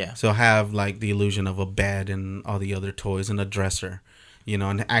mean? Yeah. So have like the illusion of a bed and all the other toys and a dresser,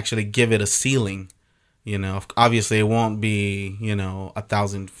 and actually give it a ceiling. Obviously it won't be,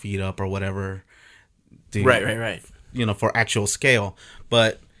 1,000 feet up or whatever. Right. For actual scale.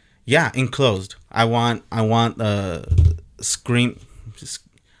 But yeah, enclosed. I want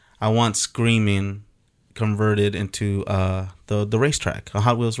Screaming converted into the racetrack, a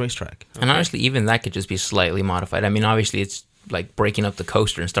Hot Wheels racetrack. And honestly, even that could just be slightly modified. I mean, obviously, it's like breaking up the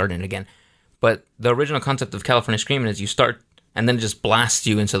coaster and starting it again. But the original concept of California Screamin' is you start and then it just blasts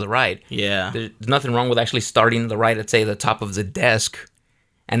you into the ride. Yeah. There's nothing wrong with actually starting the ride at, say, the top of the desk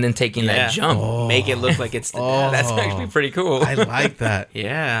and then taking that jump. Make it look like it's the desk. That's actually pretty cool. I like that.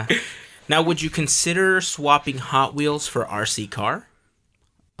 Yeah. Now, would you consider swapping Hot Wheels for RC car?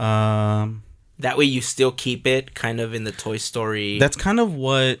 That way you still keep it kind of in the Toy Story. That's kind of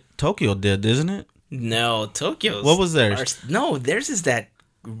what Tokyo did, isn't it? No, Tokyo's. What was theirs? Theirs is that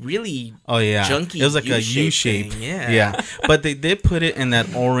really junky. It was like a U-shape. Yeah. But they did put it in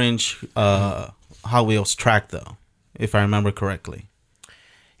that orange Hot Wheels track, though, if I remember correctly.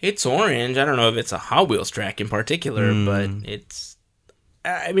 It's orange. I don't know if it's a Hot Wheels track in particular, but it's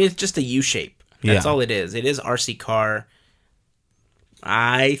just a U-shape. That's all it is. It is RC car.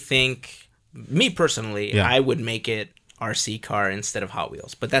 I think, me personally, I would make it RC car instead of Hot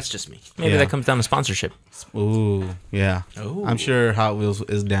Wheels, but that's just me. Maybe that comes down to sponsorship. Ooh, yeah. Ooh. I'm sure Hot Wheels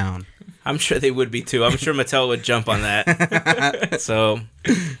is down. I'm sure they would be too. I'm sure Mattel would jump on that. So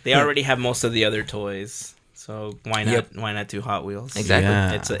they already have most of the other toys. So why not? Yep. Why not do Hot Wheels? Exactly.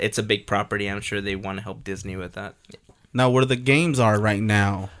 Yeah. It's a big property. I'm sure they want to help Disney with that. Now, where the games are right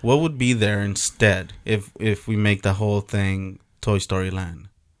now, what would be there instead if we make the whole thing Toy Story Land?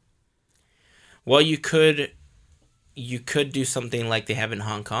 Well, you could do something like they have in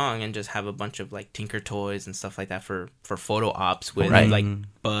Hong Kong and just have a bunch of like Tinker Toys and stuff like that for photo ops with like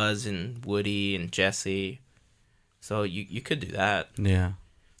Buzz and Woody and Jessie. So you could do that. Yeah.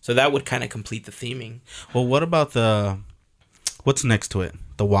 So that would kind of complete the theming. Well, what about what's next to it?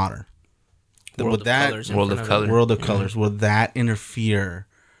 The water. World of Colors. World of Color. World of Colors. Will that interfere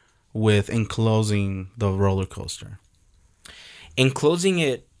with enclosing the roller coaster? Enclosing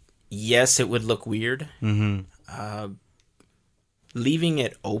it, yes, it would look weird. Mm-hmm. Leaving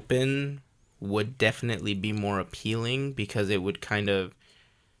it open would definitely be more appealing because it would kind of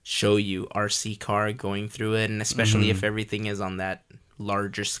show you RC car going through it, and especially if everything is on that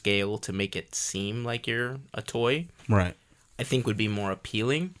larger scale to make it seem like you're a toy. Right. I think would be more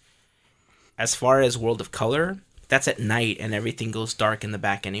appealing. As far as World of Color, that's at night and everything goes dark in the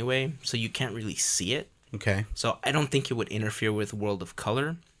back anyway, so you can't really see it. Okay. So I don't think it would interfere with World of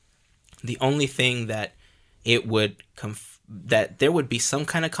Color. The only thing that it would that there would be some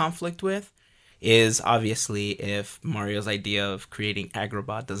kind of conflict with is obviously if Mario's idea of creating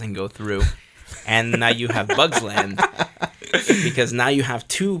Agrabah doesn't go through, and now you have Bugs Land, because now you have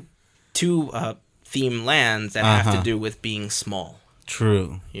two theme lands that have to do with being small.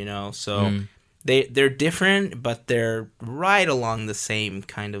 True. So they're different, but they're right along the same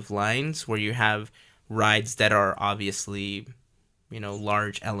kind of lines where you have rides that are obviously,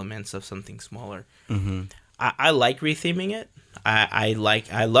 large elements of something smaller. Mm-hmm. I like retheming it. I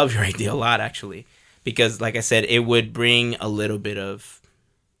love your idea a lot, actually, because like I said, it would bring a little bit of,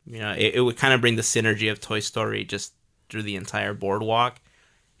 it would kind of bring the synergy of Toy Story just through the entire boardwalk.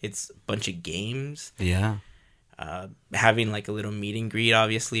 It's a bunch of games. Yeah. Having like a little meet and greet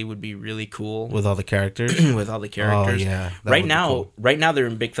obviously would be really cool With all the characters. with all the characters. Oh, yeah. That Right would be now, cool. they're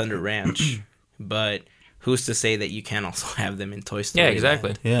in Big Thunder Ranch, but who's to say that you can't also have them in Toy Story? Yeah,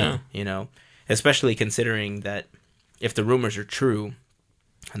 exactly. Land, Yeah. especially considering that if the rumors are true,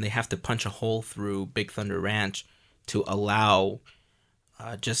 and they have to punch a hole through Big Thunder Ranch to allow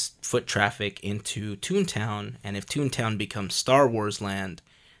just foot traffic into Toontown, and if Toontown becomes Star Wars Land,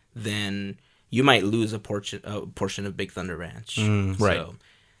 then you might lose a portion of Big Thunder Ranch. Right. So,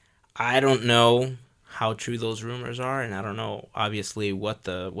 I don't know how true those rumors are, and I don't know obviously what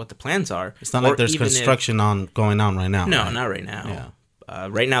the plans are. It's not Or like there's even construction going on right now. no, right? not right now. Yeah.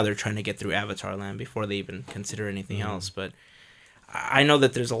 Right now they're trying to get through Avatar Land before they even consider anything else. But I know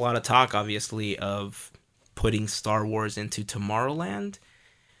that there's a lot of talk, obviously, of putting Star Wars into Tomorrowland.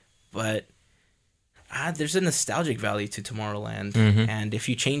 But there's a nostalgic value to Tomorrowland. And if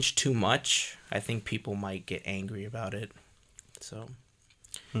you change too much, I think people might get angry about it. So,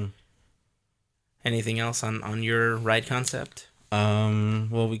 anything else on your ride concept?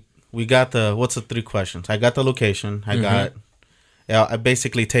 Well, we got what's the 3 questions? I got the location. I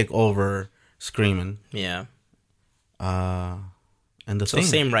basically take over Screaming. Yeah. And the So thing.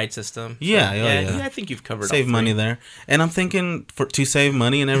 same ride system. Yeah, So, yeah. I think you've covered Save all money three. there. And I'm thinking to save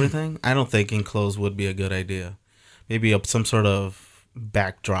money and everything, I don't think enclosed would be a good idea. Maybe some sort of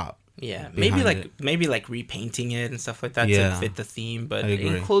backdrop. Yeah, behind maybe like repainting it and stuff like that Yeah. to fit the theme, but I agree.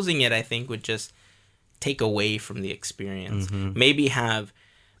 enclosing it I think would just take away from the experience. Mm-hmm. Maybe have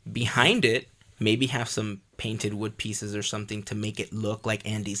behind it, maybe have some painted wood pieces or something to make it look like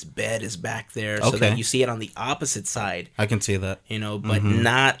Andy's bed is back there so that Okay. you see it on the opposite side, I can see that. but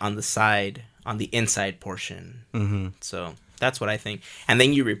not on the side, on the inside portion. Mm-hmm. So that's what I think. And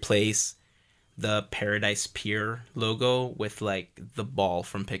then you replace the Paradise Pier logo with like the ball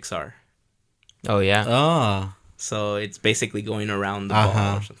from Pixar. Oh yeah. Oh, So it's basically going around the ball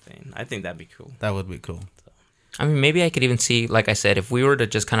Uh-huh. or something. I think that'd be cool. that would be cool. I mean, maybe I could even see, like I said, if we were to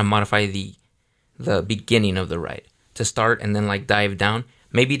just kind of modify the beginning of the ride to start and then like dive down,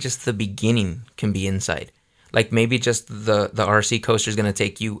 maybe just the beginning can be inside. Like maybe just the RC coaster is going to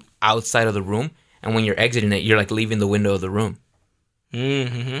take you outside of the room, and when you're exiting it, you're like leaving the window of the room.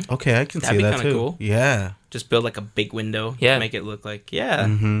 Mm-hmm. Okay, I can That'd see be that kinda too. cool. Yeah. Just build like a big window. Yeah. Make it look like, yeah.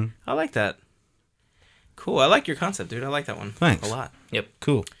 Mm-hmm. I like that. Cool. I like your concept, dude. I like that one. Thanks. A lot. Yep.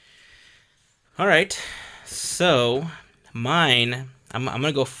 Cool. All right. So mine, I'm going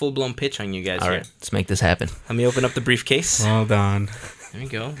to go full blown pitch on you guys All here. right, let's make this happen. Let me open up the briefcase. Hold on. There you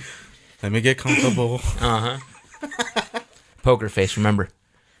go. Let me get comfortable. Uh huh. Poker face, remember.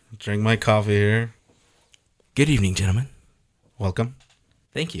 Drink my coffee here. Good evening, gentlemen. Welcome.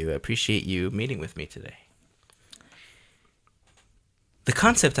 Thank you. I appreciate you meeting with me today. The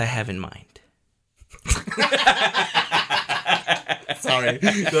concept I have in mind. Sorry.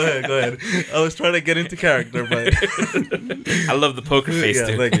 Go ahead. I was trying to get into character, but I love the poker face, yeah,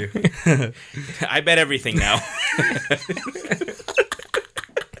 dude. thank you. I bet everything now.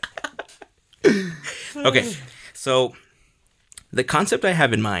 Okay, so the concept I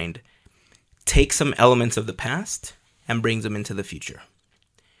have in mind takes some elements of the past and brings them into the future.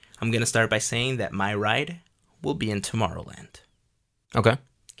 I'm going to start by saying that my ride will be in Tomorrowland. Okay.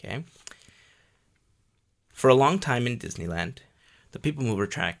 Okay. For a long time in Disneyland, the People Mover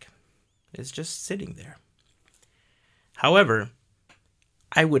track is just sitting there. However,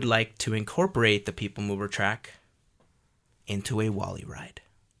 I would like to incorporate the People Mover track into a Wall-E ride.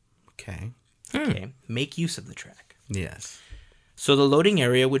 Okay. Okay. Make use of the track. Yes. So the loading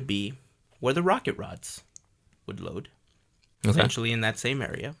area would be where the rocket rods would load, essentially in that same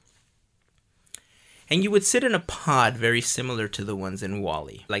area. And you would sit in a pod very similar to the ones in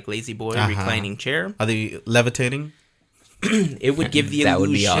Wall-E, like Lazy Boy, reclining chair. Are they levitating? It would give the illusion. That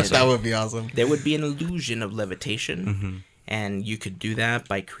would be awesome. That would be awesome. There would be an illusion of levitation. And you could do that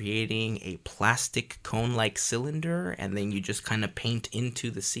by creating a plastic cone-like cylinder, and then you just kind of paint into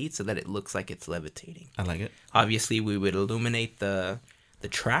the seat so that it looks like it's levitating. I like it. Obviously, we would illuminate the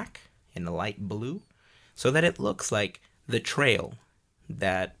track in a light blue so that it looks like the trail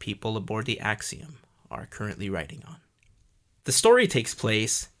that people aboard the Axiom are currently riding on. The story takes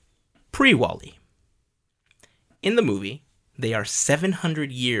place pre-Wall-E. In the movie, they are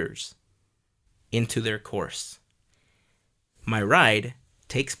 700 years into their course. My ride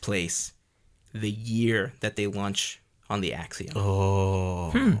takes place the year that they launch on the Axiom.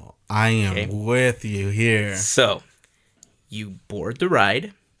 Oh, I am Okay. with you here. So, you board the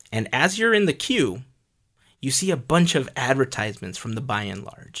ride, and as you're in the queue, you see a bunch of advertisements from the By and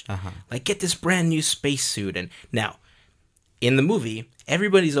Large. Like, get this brand new spacesuit. And now, in the movie,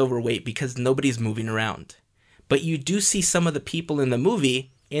 everybody's overweight because nobody's moving around. But you do see some of the people in the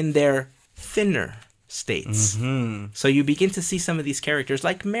movie in their thinner states. So you begin to see some of these characters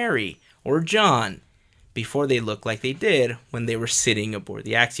like Mary or John before they look like they did when they were sitting aboard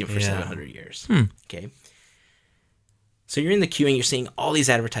the Axiom for 700 years. Okay. So you're in the queue and you're seeing all these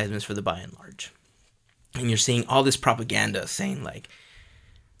advertisements for the By and Large. And you're seeing all this propaganda saying like,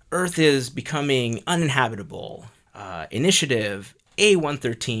 Earth is becoming uninhabitable. Initiative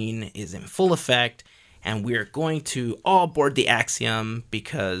A113 is in full effect. And we're going to all board the Axiom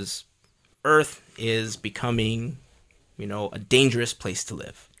because Earth is becoming, a dangerous place to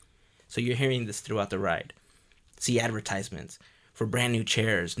live. So you're hearing this throughout the ride. See advertisements for brand new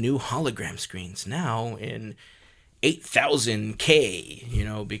chairs, new hologram screens now in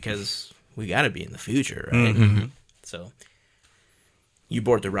 8,000K, because we got to be in the future, right? So you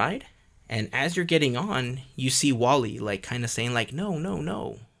board the ride, and as you're getting on, you see Wally like kind of saying like, no, no,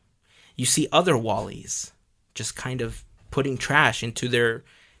 no. You see other Wallies just kind of putting trash into their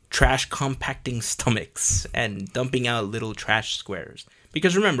trash compacting stomachs and dumping out little trash squares.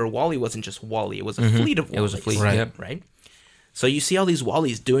 Because remember, Wally wasn't just Wally. It was a fleet of Wallies. It was a fleet, right? Yep. Right? So you see all these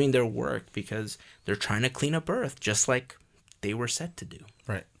Wallies doing their work because they're trying to clean up Earth just like they were set to do.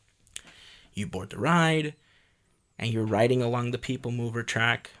 Right. You board the ride, and you're riding along the People Mover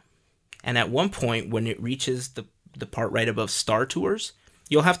track. And at one point, when it reaches the part right above Star Tours,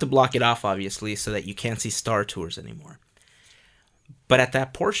 you'll have to block it off, obviously, so that you can't see Star Tours anymore. But at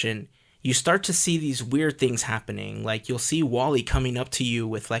that portion, you start to see these weird things happening. Like, you'll see Wally coming up to you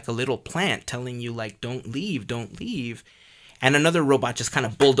with, like, a little plant telling you, like, don't leave, don't leave. And another robot just kind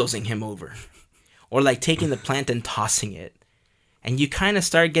of bulldozing him over. Or, like, taking the plant and tossing it. And you kind of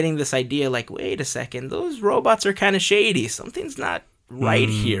start getting this idea, like, wait a second, those robots are kind of shady. Something's not right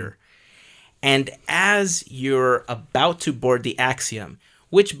here. And as you're about to board the Axiom,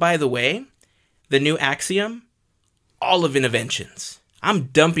 which, by the way, the new Axiom, all of Innoventions. I'm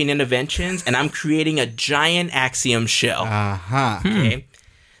dumping Innoventions, and I'm creating a giant Axiom shell. Okay?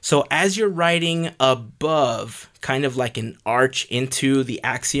 So as you're riding above, kind of like an arch into the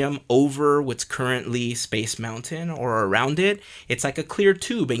Axiom over what's currently Space Mountain or around it, it's like a clear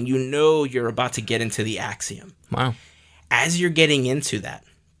tube, and you know you're about to get into the Axiom. Wow. As you're getting into that,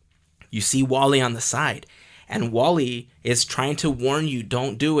 you see Wally on the side, and Wally is trying to warn you,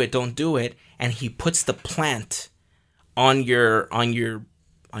 don't do it, and he puts the plant on your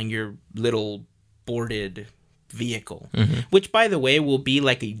little boarded vehicle, which, by the way, will be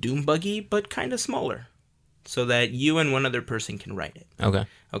like a Doom buggy, but kind of smaller, so that you and one other person can ride it.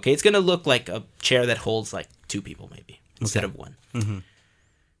 Okay, it's gonna look like a chair that holds like two people maybe instead of one.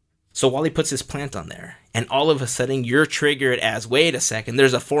 So Wally puts his plant on there, and all of a sudden you're triggered as, wait a second,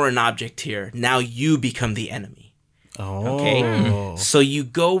 there's a foreign object here. Now you become the enemy. Okay? So you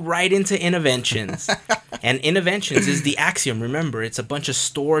go right into Innoventions. And Innoventions is the Axiom. Remember, it's a bunch of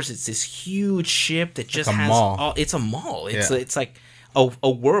stores. It's this huge ship that just has mall. It's a mall. It's like a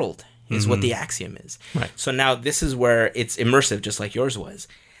world is what the Axiom is. Right. So now this is where it's immersive, just like yours was.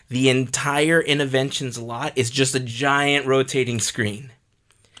 The entire Innoventions lot is just a giant rotating screen.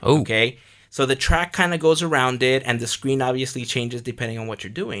 Oh. Okay? So the track kind of goes around it, and the screen obviously changes depending on what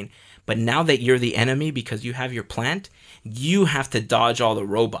you're doing. But now that you're the enemy because you have your plant, you have to dodge all the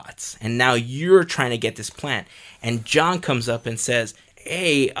robots. And now you're trying to get this plant. And John comes up and says,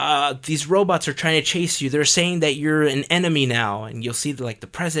 hey, these robots are trying to chase you. They're saying that you're an enemy now. And you'll see the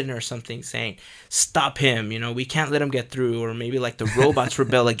president or something saying, stop him. We can't let him get through. Or maybe the robots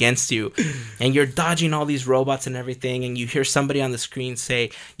rebel against you. And you're dodging all these robots and everything. And you hear somebody on the screen say,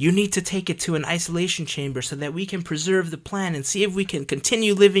 you need to take it to an isolation chamber so that we can preserve the plant and see if we can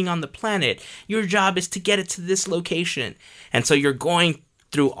continue living on the planet. Your job is to get it to this location. And so you're going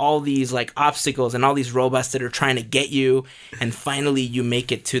through all these obstacles and all these robots that are trying to get you, and finally you make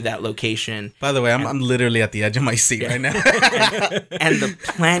it to that location. By the way, I'm literally at the edge of my seat right now. and the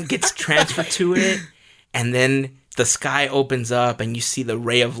plant gets transferred to it, and then the sky opens up and you see the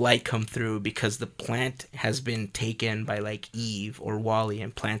ray of light come through because the plant has been taken by Eve or Wally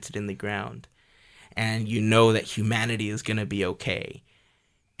and planted in the ground. And you know that humanity is going to be okay.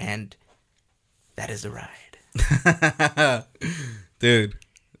 And that is the ride. Dude,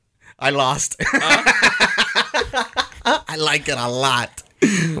 I lost. I like it a lot.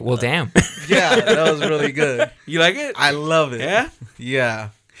 Well, damn. Yeah, that was really good. You like it? I love it. Yeah? Yeah.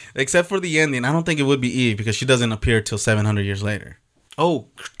 Except for the ending. I don't think it would be Eve because she doesn't appear till 700 years later. Oh,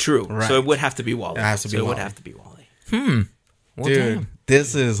 true. Right. So it would have to be Wally. It has to be It would Wally. have to be Wally. Well, Dude, damn.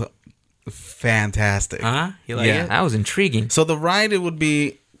 this is fantastic. Huh? You like Yeah. it? That was intriguing. So the ride, it would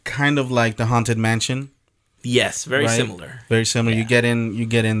be kind of like the Haunted Mansion. Yes, very right? similar. Very similar. Yeah. You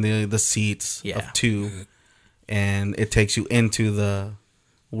get in the seats Yeah. of two, and it takes you into the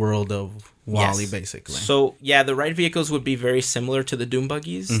world of Wally, Yes. basically. So yeah, the ride vehicles would be very similar to the Doom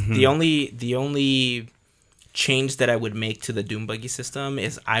buggies. Mm-hmm. The only change that I would make to the Doom buggy system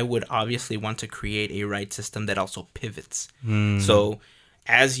is I would obviously want to create a ride system that also pivots. So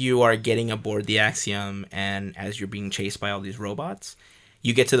as you are getting aboard the Axiom and as you're being chased by all these robots,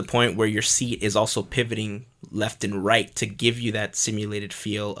 you get to the point where your seat is also pivoting left and right to give you that simulated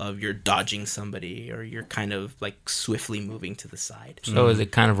feel of you're dodging somebody or you're kind of like swiftly moving to the side. So is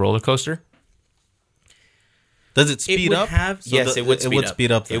it kind of roller coaster? Does it speed would up? have- So yes, it would speed up.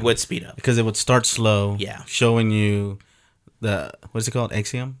 speed up. It then. would speed up. because it would start slow. Yeah. Showing you the what is it called,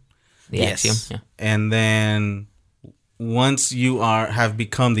 Axiom, The Yes. Axiom? Yeah. and then once you have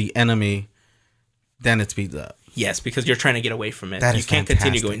become the enemy, then it speeds up. Yes, because you're trying to get away from it. That You is can't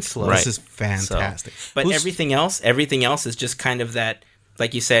fantastic. continue going slow. This is fantastic. But Who's- everything else is just kind of that,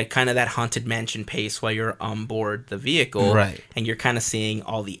 like you said, kind of that Haunted Mansion pace while you're on board the vehicle. Right. And you're kind of seeing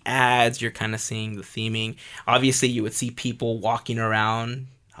all the ads, you're kind of seeing the theming. Obviously, you would see people walking around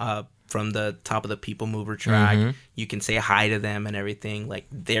from the top of the People Mover track. Mm-hmm. You can say hi to them and everything. Like,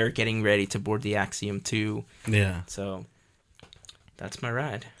 they're getting ready to board the Axiom too. Yeah. So, that's my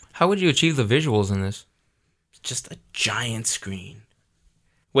ride. How would you achieve the visuals in this? Just a giant screen.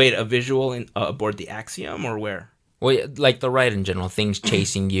 Wait, a visual aboard the Axiom or where? Well, yeah, like the ride in general, things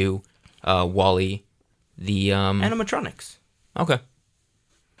chasing you, Wally, the Animatronics. Okay.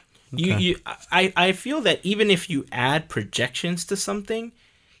 I feel that even if you add projections to something,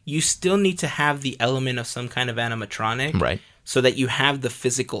 you still need to have the element of some kind of animatronic, Right. so that you have the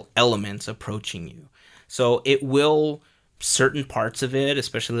physical elements approaching you. So it will, certain parts of it,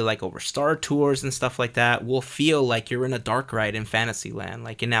 especially like over Star Tours and stuff like that, will feel like you're in a dark ride in Fantasyland,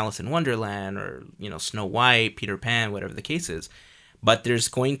 like in Alice in Wonderland or, Snow White, Peter Pan, whatever the case is. But there's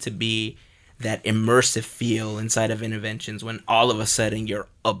going to be that immersive feel inside of Interventions when all of a sudden you're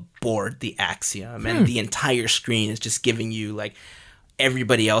aboard the Axiom and the entire screen is just giving you like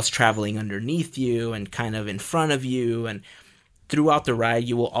everybody else traveling underneath you and kind of in front of you. And throughout the ride,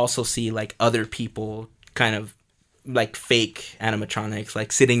 you will also see like other people kind of like fake animatronics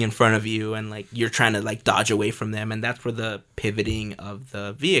like sitting in front of you and like you're trying to like dodge away from them, and that's where the pivoting of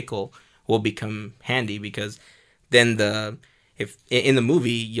the vehicle will become handy, because then if in the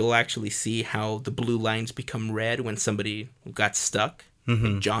movie you'll actually see how the blue lines become red when somebody got stuck.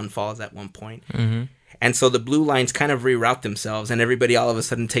 Like John falls at one point. And so the blue lines kind of reroute themselves and everybody all of a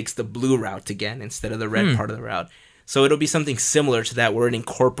sudden takes the blue route again instead of the red part of the route. So it'll be something similar to that where it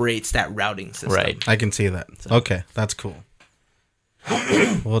incorporates that routing system. Right. I can see that. Okay, that's cool.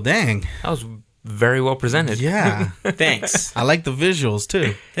 Well, dang. That was very well presented. Yeah. Thanks. I like the visuals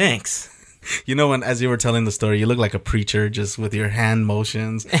too. Thanks. You know, when as you were telling the story, you look like a preacher just with your hand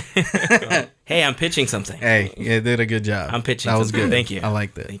motions. Hey, I'm pitching something. Hey, you did a good job. I'm pitching That was something. good. Thank you. I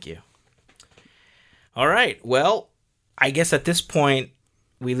liked it. Thank you. All right. Well, I guess at this point,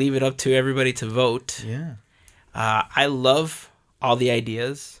 we leave it up to everybody to vote. Yeah. I love all the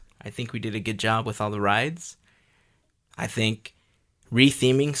ideas. I think we did a good job with all the rides. I think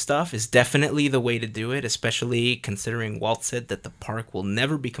retheming stuff is definitely the way to do it, especially considering Walt said that the park will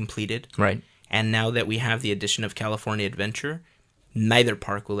never be completed. Right. And now that we have the addition of California Adventure, neither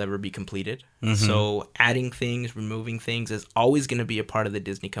park will ever be completed. So adding things, removing things is always going to be a part of the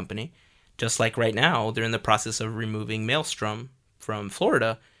Disney company. Just like right now, they're in the process of removing Maelstrom from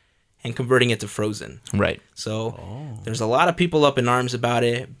Florida and converting it to Frozen. Right. So there's a lot of people up in arms about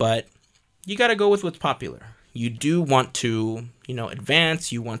it, but you got to go with what's popular. You do want to,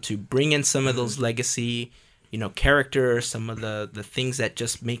 advance. You want to bring in some of those legacy, characters, some of the things that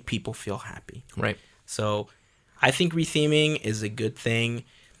just make people feel happy. Right. So I think retheming is a good thing.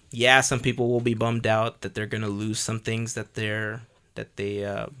 Yeah, some people will be bummed out that they're going to lose some things that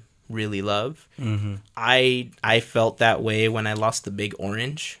they really love. I felt that way when I lost the big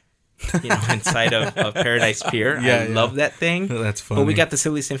orange. Inside of Paradise Pier. I love that thing. That's funny. But we got the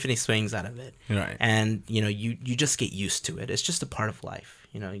Silly Symphony swings out of it. Right. And, you just get used to it. It's just a part of life.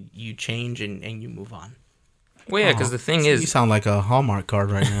 You change and you move on. Well, yeah, because the thing You is, sound like a Hallmark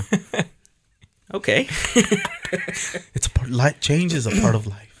card right now. Okay. It's change is a part of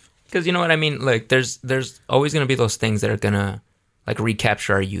life. because you know what I mean. Like, there's always gonna be those things that are gonna like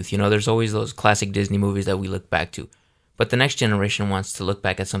recapture our youth. There's always those classic Disney movies that we look back to. But the next generation wants to look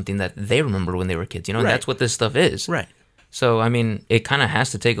back at something that they remember when they were kids. And Right. that's what this stuff is. Right. So, I mean, it kind of has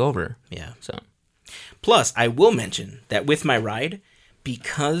to take over. Yeah. So, Plus, I will mention that with my ride,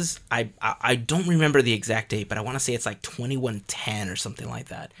 because I don't remember the exact date, but I want to say it's like 2110 or something like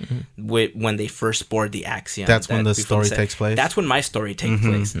that, when they first board the Axiom. That's when the story takes place? That's when my story takes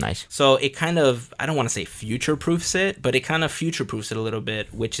place. nice. So it kind of, I don't want to say future-proofs it, but it kind of future-proofs it a little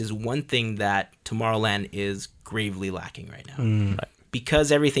bit, which is one thing that Tomorrowland is gravely lacking right now. Right.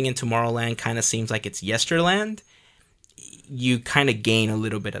 Because everything in Tomorrowland kind of seems like it's Yesterland, you kind of gain a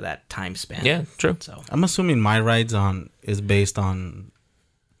little bit of that time span. Yeah, true. So I'm assuming My Ride's is based on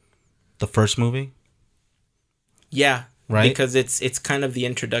the first movie. yeah, Right? because it's kind of the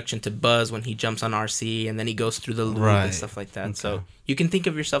introduction to Buzz when he jumps on RC and then he goes through the loop Right. and stuff like that. Okay. So you can think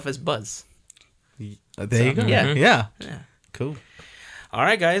of yourself as Buzz. There you go. Yeah. Yeah. Yeah. Cool. All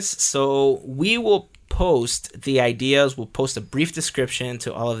right, guys. So we will post the ideas. We'll post a brief description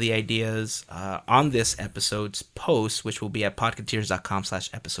to all of the ideas on this episode's post, which will be at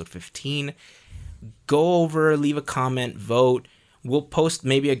podcateers.com/episode 15. Go over, leave a comment, vote. We'll post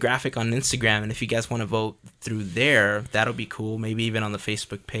maybe a graphic on Instagram, and if you guys want to vote through there, that'll be cool. Maybe even on the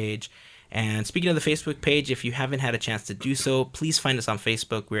Facebook page. And speaking of the Facebook page, if you haven't had a chance to do so, please find us on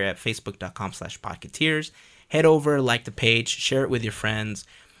Facebook. We're at facebook.com/podcateers. Head over, like the page, share it with your friends.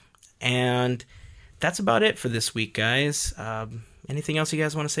 And that's about it for this week, guys. Anything else you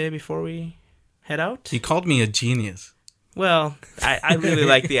guys want to say before we head out? You called me a genius. Well, I really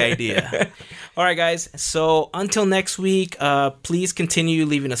like the idea. All right, guys. So until next week, please continue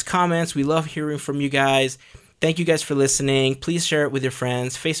leaving us comments. We love hearing from you guys. Thank you guys for listening. Please share it with your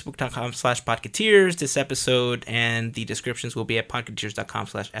friends. Facebook.com/podcateers. This episode and the descriptions will be at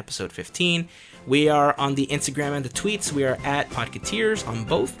podcateers.com/episode 15. We are on the Instagram and the tweets. We are at Podcateers on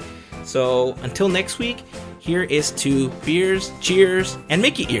both. So until next week, here is to beers, cheers, and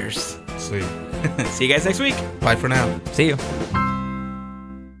Mickey ears. Sweet. See you guys next week. Bye for now. See you.